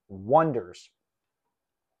some wonders.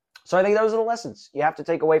 So I think those are the lessons you have to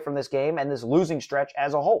take away from this game and this losing stretch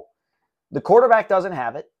as a whole. The quarterback doesn't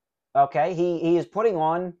have it. Okay, he is putting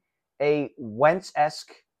on a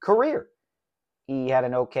Wentz-esque career. He had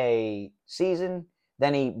an okay season.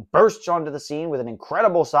 Then he bursts onto the scene with an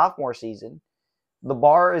incredible sophomore season. The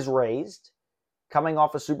bar is raised, coming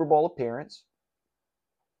off a Super Bowl appearance.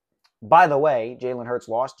 By the way, Jalen Hurts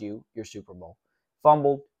lost you your Super Bowl.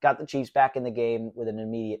 Fumbled, got the Chiefs back in the game with an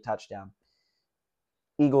immediate touchdown.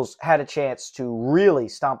 Eagles had a chance to really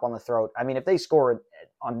stomp on the throat. I mean, if they scored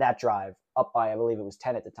on that drive, up by, I believe it was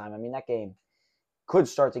 10 at the time, I mean, that game could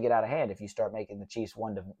start to get out of hand if you start making the Chiefs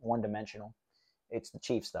one-dimensional. It's the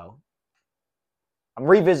Chiefs, though. I'm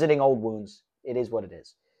revisiting old wounds. It is what it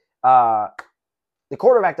is. The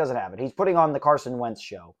quarterback doesn't have it. He's putting on the Carson Wentz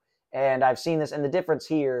show. And I've seen this, and the difference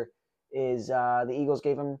here is the Eagles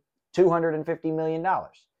gave him $250 million,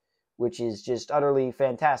 which is just utterly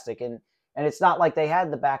fantastic. And it's not like they had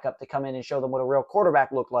the backup to come in and show them what a real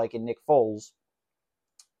quarterback looked like in Nick Foles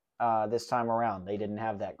this time around. They didn't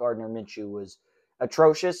have that. Gardner Minshew was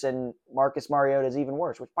atrocious, and Marcus Mariota is even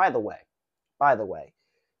worse, which, by the way,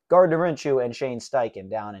 Gardner Minshew and Shane Steichen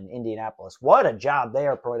down in Indianapolis, what a job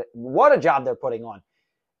they're putting on.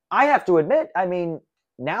 I have to admit, I mean,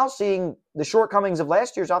 now seeing the shortcomings of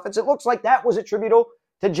last year's offense, it looks like that was attributable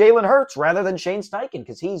to Jalen Hurts rather than Shane Steichen,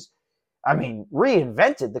 because he's,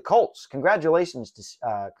 reinvented the Colts. Congratulations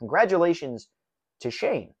to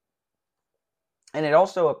Shane. And it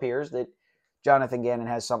also appears that Jonathan Gannon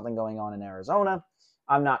has something going on in Arizona.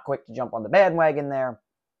 I'm not quick to jump on the bandwagon there,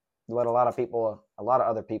 but a lot of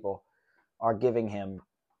other people are giving him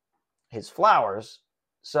his flowers.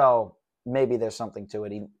 So maybe there's something to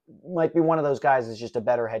it. He might be one of those guys that's just a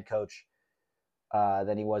better head coach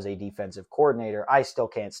than he was a defensive coordinator. I still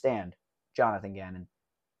can't stand Jonathan Gannon.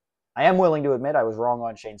 I am willing to admit I was wrong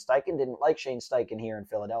on Shane Steichen. Didn't like Shane Steichen here in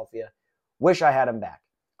Philadelphia. Wish I had him back.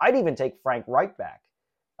 I'd even take Frank Reich back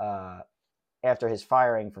after his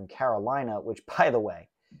firing from Carolina, which, by the way,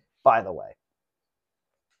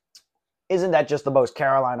 isn't that just the most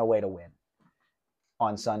Carolina way to win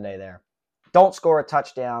on Sunday there? Don't score a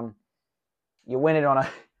touchdown. You win it on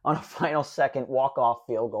a final second walk-off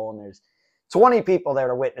field goal, and there's 20 people there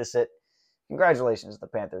to witness it. Congratulations to the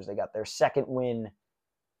Panthers. They got their second win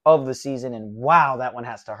of the season, and wow, that one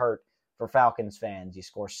has to hurt for Falcons fans. You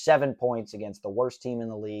score 7 points against the worst team in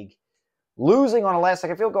the league, losing on a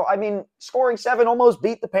last-second field goal. I mean, scoring 7 almost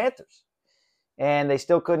beat the Panthers, and they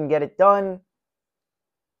still couldn't get it done.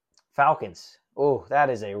 Falcons, that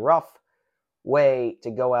is a rough way to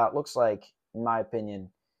go out. Looks like, in my opinion,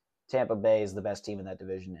 Tampa Bay is the best team in that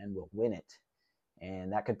division and will win it.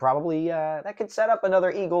 And that could probably set up another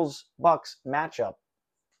Eagles-Bucks matchup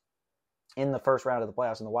in the first round of the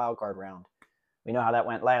playoffs, in the wild card round. We know how that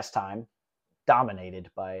went last time, dominated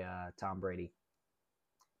by Tom Brady.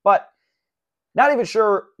 But not even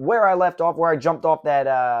sure where I left off, where I jumped off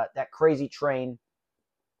that crazy train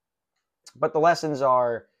But the lessons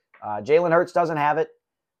are Jalen Hurts doesn't have it.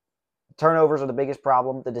 Turnovers are the biggest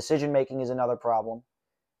problem. The decision-making is another problem.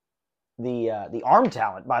 The arm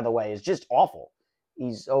talent, by the way, is just awful.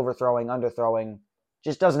 He's overthrowing, underthrowing,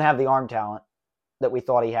 just doesn't have the arm talent that we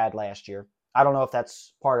thought he had last year. I don't know if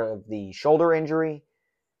that's part of the shoulder injury.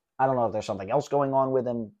 I don't know if there's something else going on with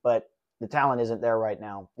him, but the talent isn't there right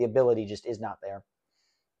now. The ability just is not there.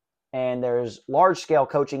 And there's large-scale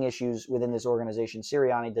coaching issues within this organization.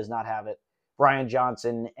 Sirianni does not have it. Brian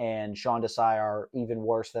Johnson and Sean Desai are even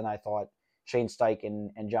worse than I thought Shane Steichen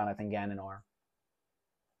and Jonathan Gannon are.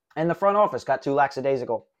 And the front office got too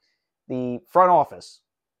lackadaisical. The front office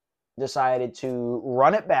decided to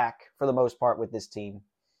run it back for the most part with this team.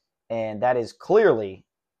 And that is clearly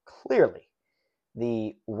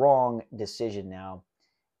the wrong decision now,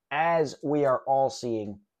 as we are all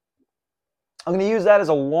seeing. I'm going to use that as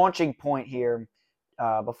a launching point here.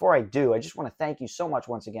 Before I do, I just want to thank you so much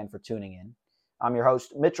once again for tuning in. I'm your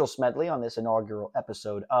host, Mitchell Smedley, on this inaugural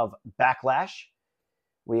episode of Backlash.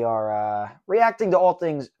 We are reacting to all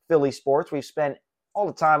things Philly sports. We've spent all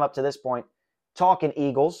the time up to this point talking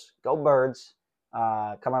Eagles. Go Birds.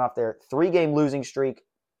 Coming off their 3-game losing streak.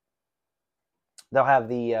 They'll have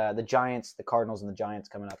the Giants, the Cardinals, and the Giants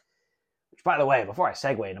coming up. Which, by the way, before I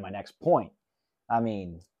segue into my next point, I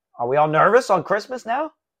mean, are we all nervous on Christmas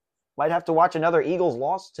now? Might have to watch another Eagles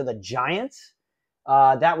loss to the Giants.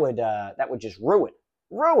 That would just ruin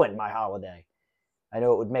my holiday. I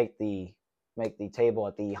know it would make the table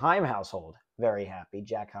at the Heim household very happy.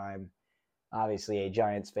 Jack Heim, obviously a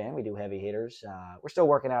Giants fan. We do heavy hitters. We're still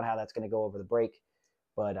working out how that's going to go over the break,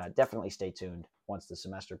 but definitely stay tuned once the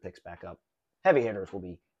semester picks back up. Heavy hitters will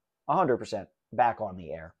be 100% back on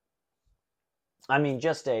the air. I mean,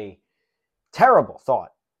 just a terrible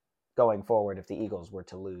thought going forward if the Eagles were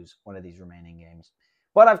to lose one of these remaining games.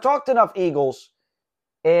 But I've talked enough Eagles,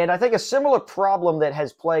 and I think a similar problem that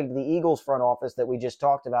has plagued the Eagles front office that we just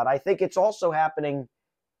talked about, I think it's also happening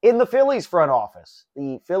in the Phillies front office.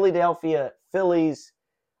 The Philadelphia Phillies,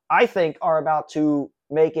 I think, are about to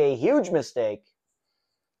make a huge mistake,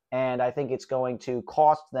 and I think it's going to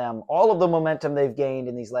cost them all of the momentum they've gained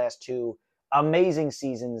in these last 2 amazing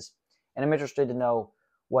seasons, and I'm interested to know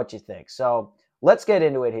what you think. So let's get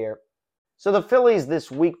into it here. So the Phillies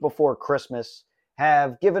this week before Christmas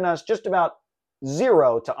have given us just about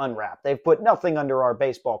 0 to unwrap. They've put nothing under our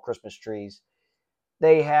baseball Christmas trees.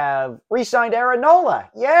 They have re-signed Aaron Nola.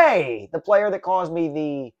 Yay! The player that caused me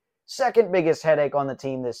the second biggest headache on the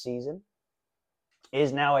team this season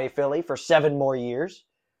is now a Philly for 7 more years.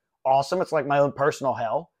 Awesome. It's like my own personal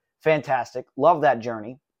hell. Fantastic. Love that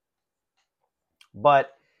journey.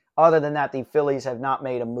 But other than that, the Phillies have not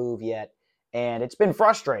made a move yet. And it's been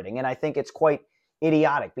frustrating. And I think it's quite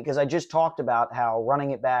idiotic because I just talked about how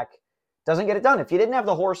running it back doesn't get it done. If you didn't have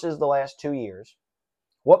the horses the last 2 years,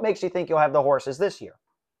 what makes you think you'll have the horses this year?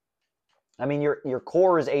 I mean, your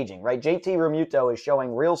core is aging, right? JT Realmuto is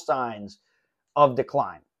showing real signs of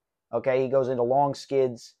decline. Okay, he goes into long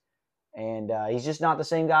skids, and he's just not the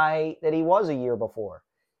same guy that he was a year before.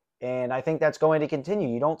 And I think that's going to continue.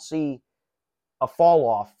 You don't see a fall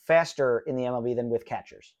off faster in the MLB than with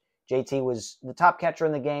catchers. JT was the top catcher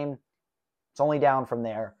in the game. It's only down from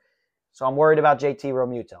there. So I'm worried about JT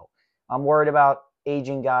Realmuto. I'm worried about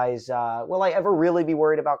aging guys. Will I ever really be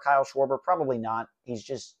worried about Kyle Schwarber? Probably not. He's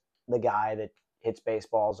just the guy that hits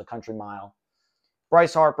baseballs a country mile.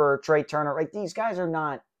 Bryce Harper, Trey Turner, right? These guys are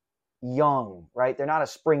not young, right? They're not a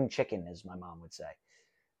spring chicken, as my mom would say.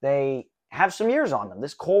 They have some years on them.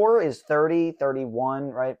 This core is 30, 31,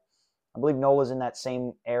 right? I believe Nola's in that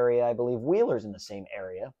same area. I believe Wheeler's in the same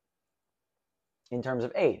area in terms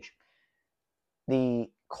of age. The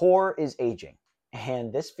core is aging,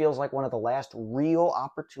 and this feels like one of the last real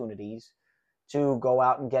opportunities to go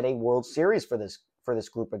out and get a World Series for this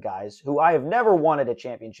group of guys who I have never wanted a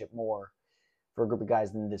championship more for a group of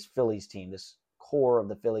guys than this Phillies team, this core of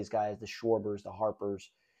the Phillies guys, the Schwarbers, the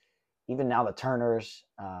Harpers, even now the Turners,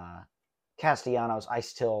 Castellanos.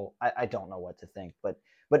 I don't know what to think, but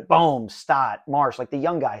Bohm, Stott, Marsh, like the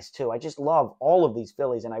young guys too. I just love all of these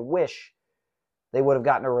Phillies, and I wish they would have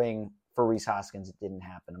gotten a ring for Rhys Hoskins. It didn't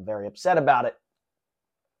happen. I'm very upset about it.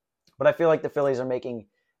 But I feel like the Phillies are making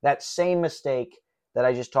that same mistake that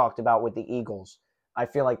I just talked about with the Eagles. I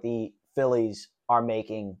feel like the Phillies are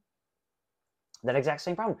making that exact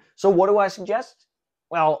same problem. So what do I suggest?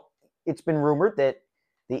 Well, it's been rumored that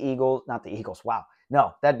not the Eagles, wow.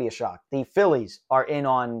 No, that'd be a shock. The Phillies are in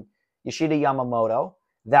on Yoshida Yamamoto.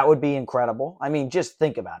 That would be incredible. I mean, just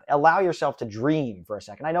think about it. Allow yourself to dream for a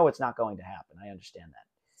second. I know it's not going to happen. I understand that.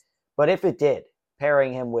 But if it did,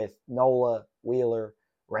 pairing him with Nola, Wheeler,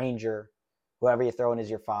 Ranger, whoever you throw in as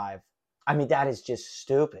your 5, I mean, that is just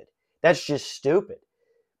stupid. That's just stupid.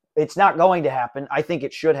 It's not going to happen. I think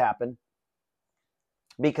it should happen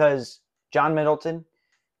because John Middleton,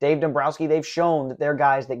 Dave Dombrowski, they've shown that they're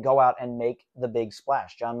guys that go out and make the big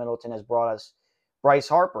splash. John Middleton has brought us Bryce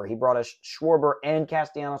Harper. He brought us Schwarber and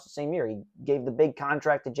Castellanos the same year. He gave the big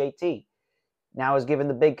contract to JT. Now has given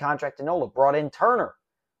the big contract to Nola. Brought in Turner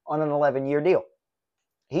on an 11-year deal.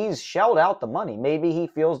 He's shelled out the money. Maybe he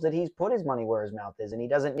feels that he's put his money where his mouth is and he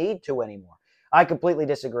doesn't need to anymore. I completely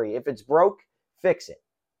disagree. If it's broke, fix it,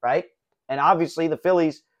 right? And obviously the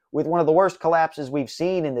Phillies, with one of the worst collapses we've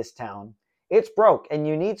seen in this town, it's broke, and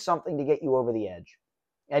you need something to get you over the edge.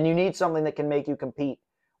 And you need something that can make you compete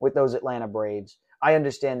with those Atlanta Braves. I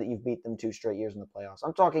understand that you've beat them 2 straight years in the playoffs.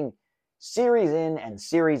 I'm talking series in and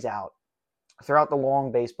series out throughout the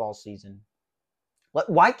long baseball season.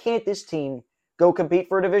 Why can't this team go compete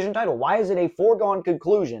for a division title? Why is it a foregone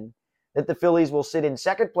conclusion that the Phillies will sit in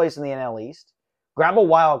second place in the NL East, grab a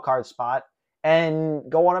wild card spot, and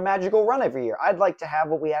go on a magical run every year? I'd like to have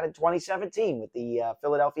what we had in 2017 with the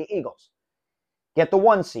Philadelphia Eagles. Get the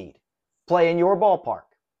 1 seed, play in your ballpark,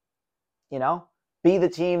 be the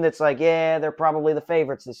team that's like, yeah, they're probably the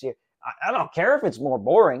favorites this year. I don't care if it's more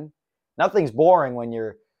boring. Nothing's boring when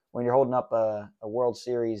you're holding up a World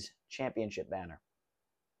Series championship banner.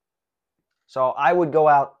 So I would go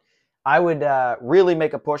out. I would really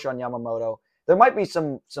make a push on Yamamoto. There might be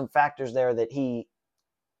some factors there that he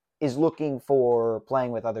is looking for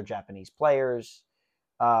playing with other Japanese players,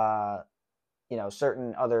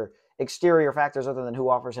 certain other exterior factors other than who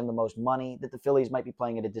offers him the most money that the Phillies might be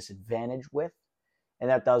playing at a disadvantage with, and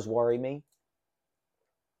that does worry me.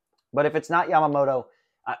 But if it's not Yamamoto,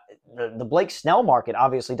 the Blake Snell market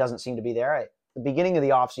obviously doesn't seem to be there. At the beginning of the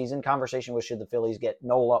offseason, conversation was, should the Phillies get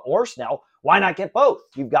Nola or Snell? Why not get both?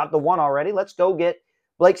 You've got the one already. Let's go get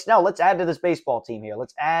Blake Snell. Let's add to this baseball team here.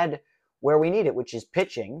 Let's add where we need it, which is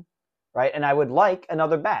pitching, right? And I would like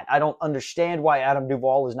another bat. I don't understand why Adam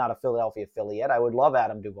Duvall is not a Philadelphia Philly yet. I would love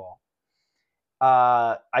Adam Duvall.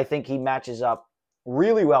 I think he matches up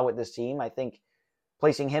really well with this team. I think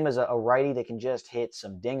placing him as a righty that can just hit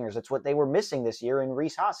some dingers, that's what they were missing this year in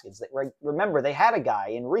Rhys Hoskins. Remember, they had a guy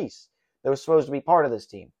in Rhys that was supposed to be part of this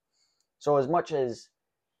team. So as much as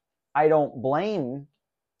I don't blame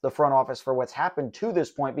the front office for what's happened to this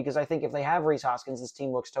point, because I think if they have Rhys Hoskins, this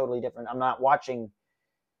team looks totally different. I'm not watching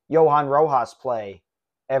Johan Rojas play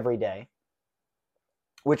every day,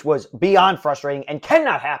 which was beyond frustrating and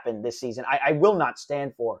cannot happen this season. I will not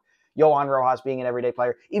stand for Johan Rojas being an everyday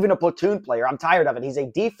player, even a platoon player. I'm tired of it. He's a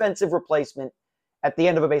defensive replacement at the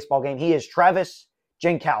end of a baseball game. He is Travis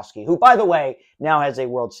Jankowski, who, by the way, now has a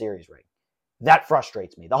World Series ring. That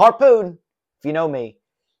frustrates me. The Harpoon, if you know me,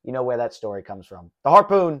 you know where that story comes from. The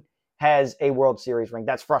Harpoon has a World Series ring.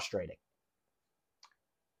 That's frustrating.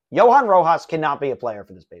 Johan Rojas cannot be a player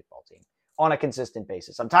for this baseball team on a consistent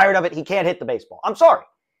basis. I'm tired of it. He can't hit the baseball. I'm sorry.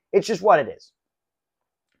 It's just what it is.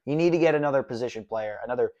 You need to get another position player,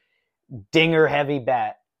 another dinger-heavy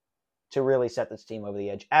bat to really set this team over the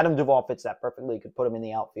edge. Adam Duvall fits that perfectly. You could put him in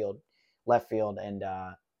the outfield, left field, and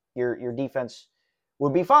your defense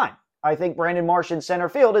would be fine. I think Brandon Marsh in center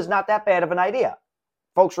field is not that bad of an idea.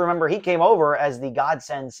 Folks, remember, he came over as the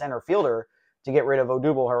godsend center fielder to get rid of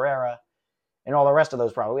Odubel Herrera and all the rest of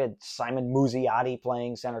those problems. We had Simon Muzziotti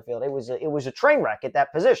playing center field. It was a train wreck at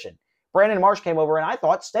that position. Brandon Marsh came over and I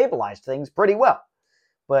thought stabilized things pretty well.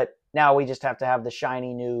 But now we just have to have the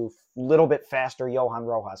shiny new, little bit faster Johan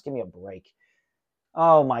Rojas. Give me a break.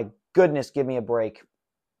 Oh my goodness, give me a break.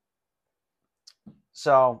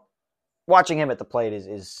 So watching him at the plate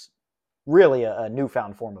is really a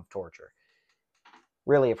newfound form of torture.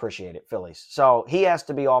 Really appreciate it, Phillies. So he has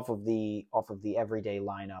to be off of the everyday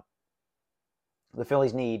lineup. The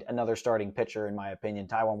Phillies need another starting pitcher, in my opinion.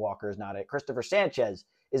 Taijuan Walker is not it. Christopher Sanchez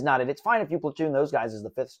is not it. It's fine if you platoon those guys as the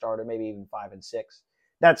 5th starter, maybe even 5 and 6.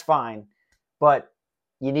 That's fine. But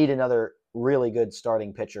you need another really good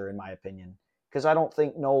starting pitcher, in my opinion, because I don't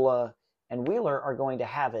think Nola and Wheeler are going to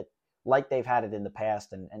have it like they've had it in the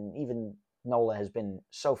past. And even Nola has been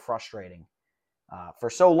so frustrating for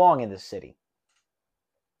so long in this city.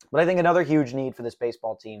 But I think another huge need for this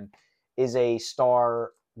baseball team is a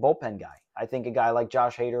star bullpen guy. I think a guy like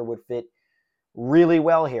Josh Hader would fit really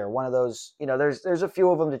well here. One of those, there's a few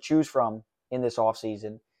of them to choose from in this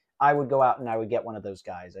offseason. I would go out and I would get one of those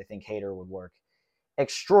guys. I think Hader would work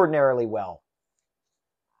extraordinarily well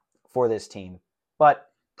for this team. But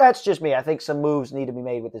that's just me. I think some moves need to be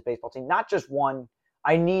made with this baseball team. Not just one.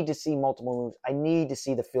 I need to see multiple moves. I need to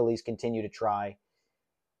see the Phillies continue to try.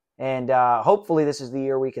 And hopefully this is the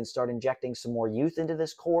year we can start injecting some more youth into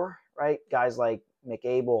this core, right? Guys like Mick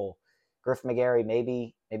Abel, Griff McGarry,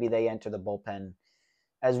 maybe maybe they enter the bullpen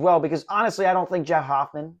as well. Because honestly, I don't think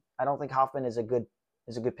Hoffman is a good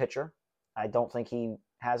pitcher. I don't think he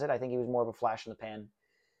has it. I think he was more of a flash in the pan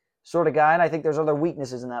sort of guy. And I think there's other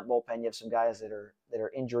weaknesses in that bullpen. You have some guys that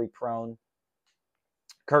are injury prone.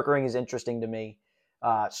 Kerkering is interesting to me.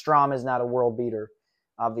 Strom is not a world beater,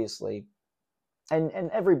 obviously.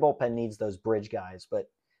 And every bullpen needs those bridge guys, but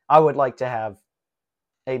I would like to have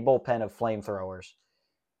a bullpen of flamethrowers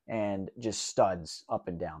and just studs up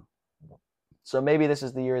and down. So maybe this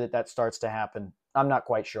is the year that starts to happen. I'm not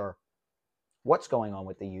quite sure what's going on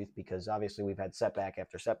with the youth, because obviously we've had setback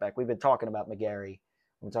after setback. We've been talking about McGarry.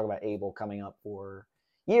 We've been talking about Abel coming up for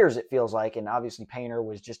years, it feels like. And obviously Painter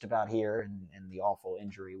was just about here, and the awful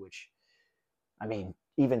injury, which, I mean,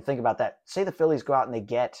 even think about that. Say the Phillies go out and they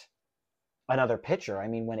get another pitcher. I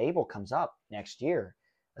mean, when Abel comes up next year,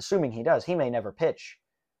 assuming he does, he may never pitch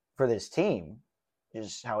for this team,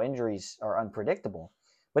 just how injuries are unpredictable.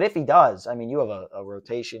 But if he does, I mean, you have a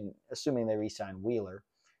rotation, assuming they re-sign Wheeler,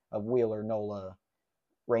 of Wheeler, Nola,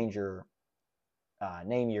 Ranger,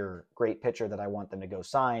 name your great pitcher that I want them to go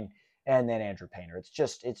sign, and then Andrew Painter. It's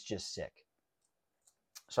just sick.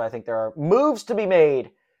 So I think there are moves to be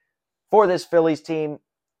made for this Phillies team.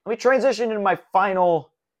 Let me transition into my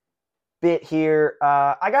final bit here.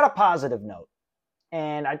 I got a positive note,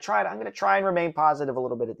 and I'm going to try and remain positive a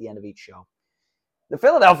little bit at the end of each show. The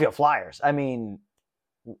Philadelphia Flyers. I mean,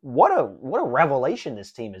 what a revelation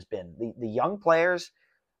this team has been. The young players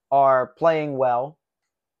are playing well.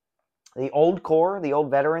 The old core, the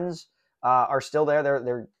old veterans, are still there.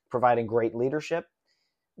 They're providing great leadership.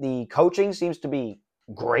 The coaching seems to be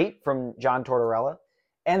great from John Tortorella.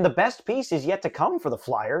 And the best piece is yet to come for the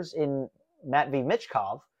Flyers in Matvei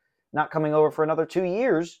Michkov, not coming over for another 2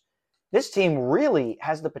 years. This team really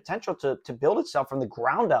has the potential to build itself from the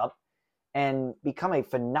ground up and become a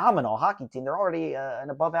phenomenal hockey team. They're already an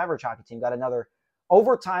above-average hockey team. Got another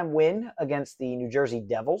overtime win against the New Jersey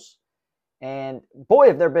Devils. And boy,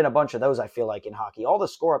 have there been a bunch of those, I feel like, in hockey. All the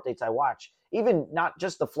score updates I watch, even not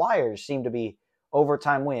just the Flyers, seem to be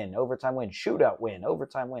overtime win, shootout win,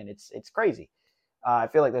 overtime win. It's crazy. I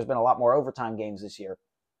feel like there's been a lot more overtime games this year.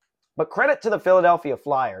 But credit to the Philadelphia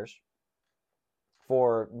Flyers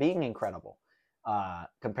for being incredible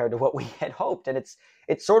compared to what we had hoped. And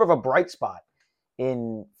it's sort of a bright spot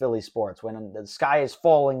in Philly sports when the sky is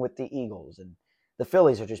falling with the Eagles and the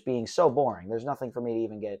Phillies are just being so boring. There's nothing for me to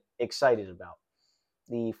even get excited about.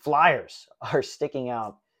 The Flyers are sticking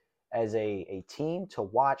out as a team to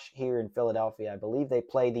watch here in Philadelphia. I believe they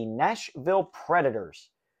play the Nashville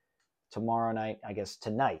Predators tomorrow night. I guess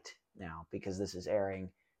tonight now, because this is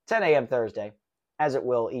airing 10 a.m. Thursday, as it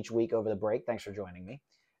will each week over the break. Thanks for joining me.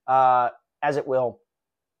 As it will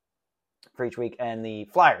for each week. And the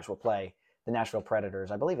Flyers will play the Nashville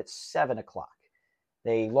Predators. I believe it's 7 o'clock.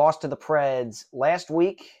 They lost to the Preds last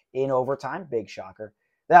week in overtime. Big shocker.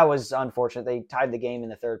 That was unfortunate. They tied the game in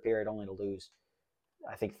the third period only to lose,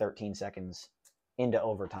 I think, 13 seconds into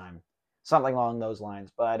overtime. Something along those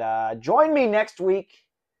lines. But join me next week.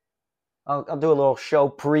 I'll do a little show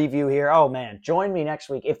preview here. Oh, man, join me next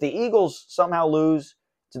week. If the Eagles somehow lose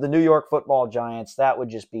to the New York Football Giants, that would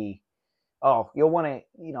just be, you'll want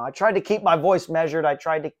to, I tried to keep my voice measured. I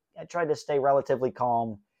tried to stay relatively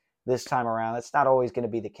calm this time around. That's not always going to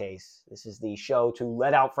be the case. This is the show to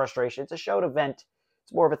let out frustration. It's a show to vent.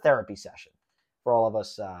 It's more of a therapy session for all of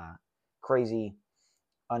us crazy,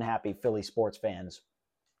 unhappy Philly sports fans.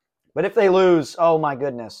 But if they lose, oh my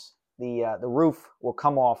goodness, the roof will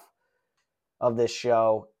come off of this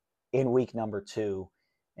show in week number 2.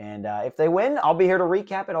 And if they win, I'll be here to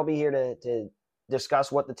recap it. I'll be here to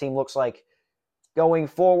discuss what the team looks like going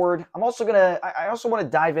forward. I also want to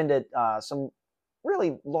dive into some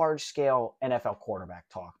really large-scale NFL quarterback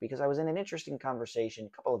talk, because I was in a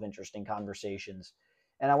couple of interesting conversations,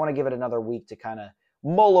 and I want to give it another week to kind of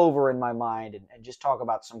mull over in my mind and just talk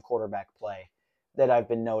about some quarterback play that I've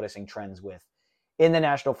been noticing trends with in the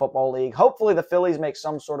National Football League. Hopefully the Phillies make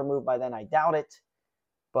some sort of move by then. I doubt it,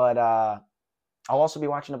 but I'll also be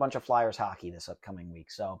watching a bunch of Flyers hockey this upcoming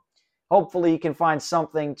week, so hopefully you can find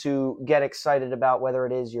something to get excited about, whether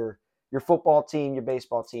it is your football team, your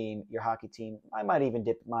baseball team, your hockey team. I might even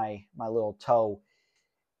dip my little toe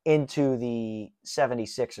into the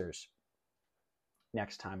 76ers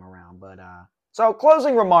next time around. But so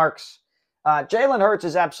closing remarks, Jalen Hurts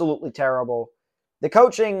is absolutely terrible. The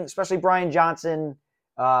coaching, especially Brian Johnson,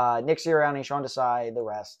 Nick Sirianni, Sean Desai, the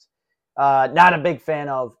rest, not a big fan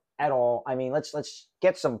of at all. I mean, let's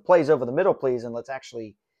get some plays over the middle, please, and let's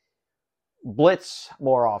actually blitz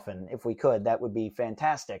more often if we could. That would be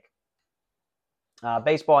fantastic.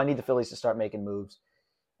 Baseball, I need the Phillies to start making moves.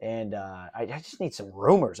 And I just need some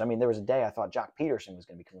rumors. I mean, there was a day I thought Jock Peterson was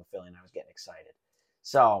going to become a Philly, and I was getting excited.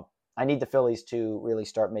 So I need the Phillies to really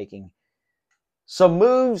start making some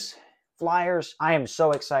moves. Flyers, I am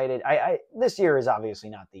so excited. This year is obviously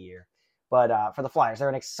not the year, but for the Flyers, they're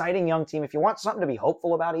an exciting young team. If you want something to be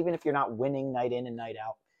hopeful about, even if you're not winning night in and night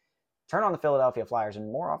out, turn on the Philadelphia Flyers,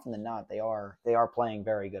 and more often than not, they are playing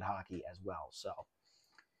very good hockey as well. So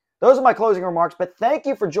those are my closing remarks, but thank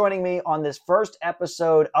you for joining me on this first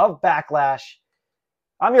episode of Backlash.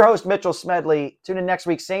 I'm your host, Mitchell Smedley. Tune in next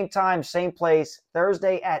week, same time, same place,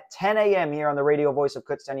 Thursday at 10 a.m. here on the radio voice of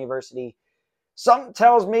Kutztown University. Something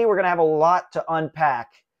tells me we're going to have a lot to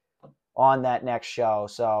unpack on that next show.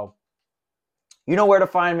 So you know where to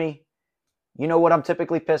find me. You know what I'm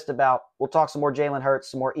typically pissed about. We'll talk some more Jalen Hurts,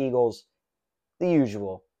 some more Eagles, the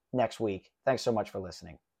usual next week. Thanks so much for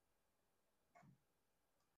listening.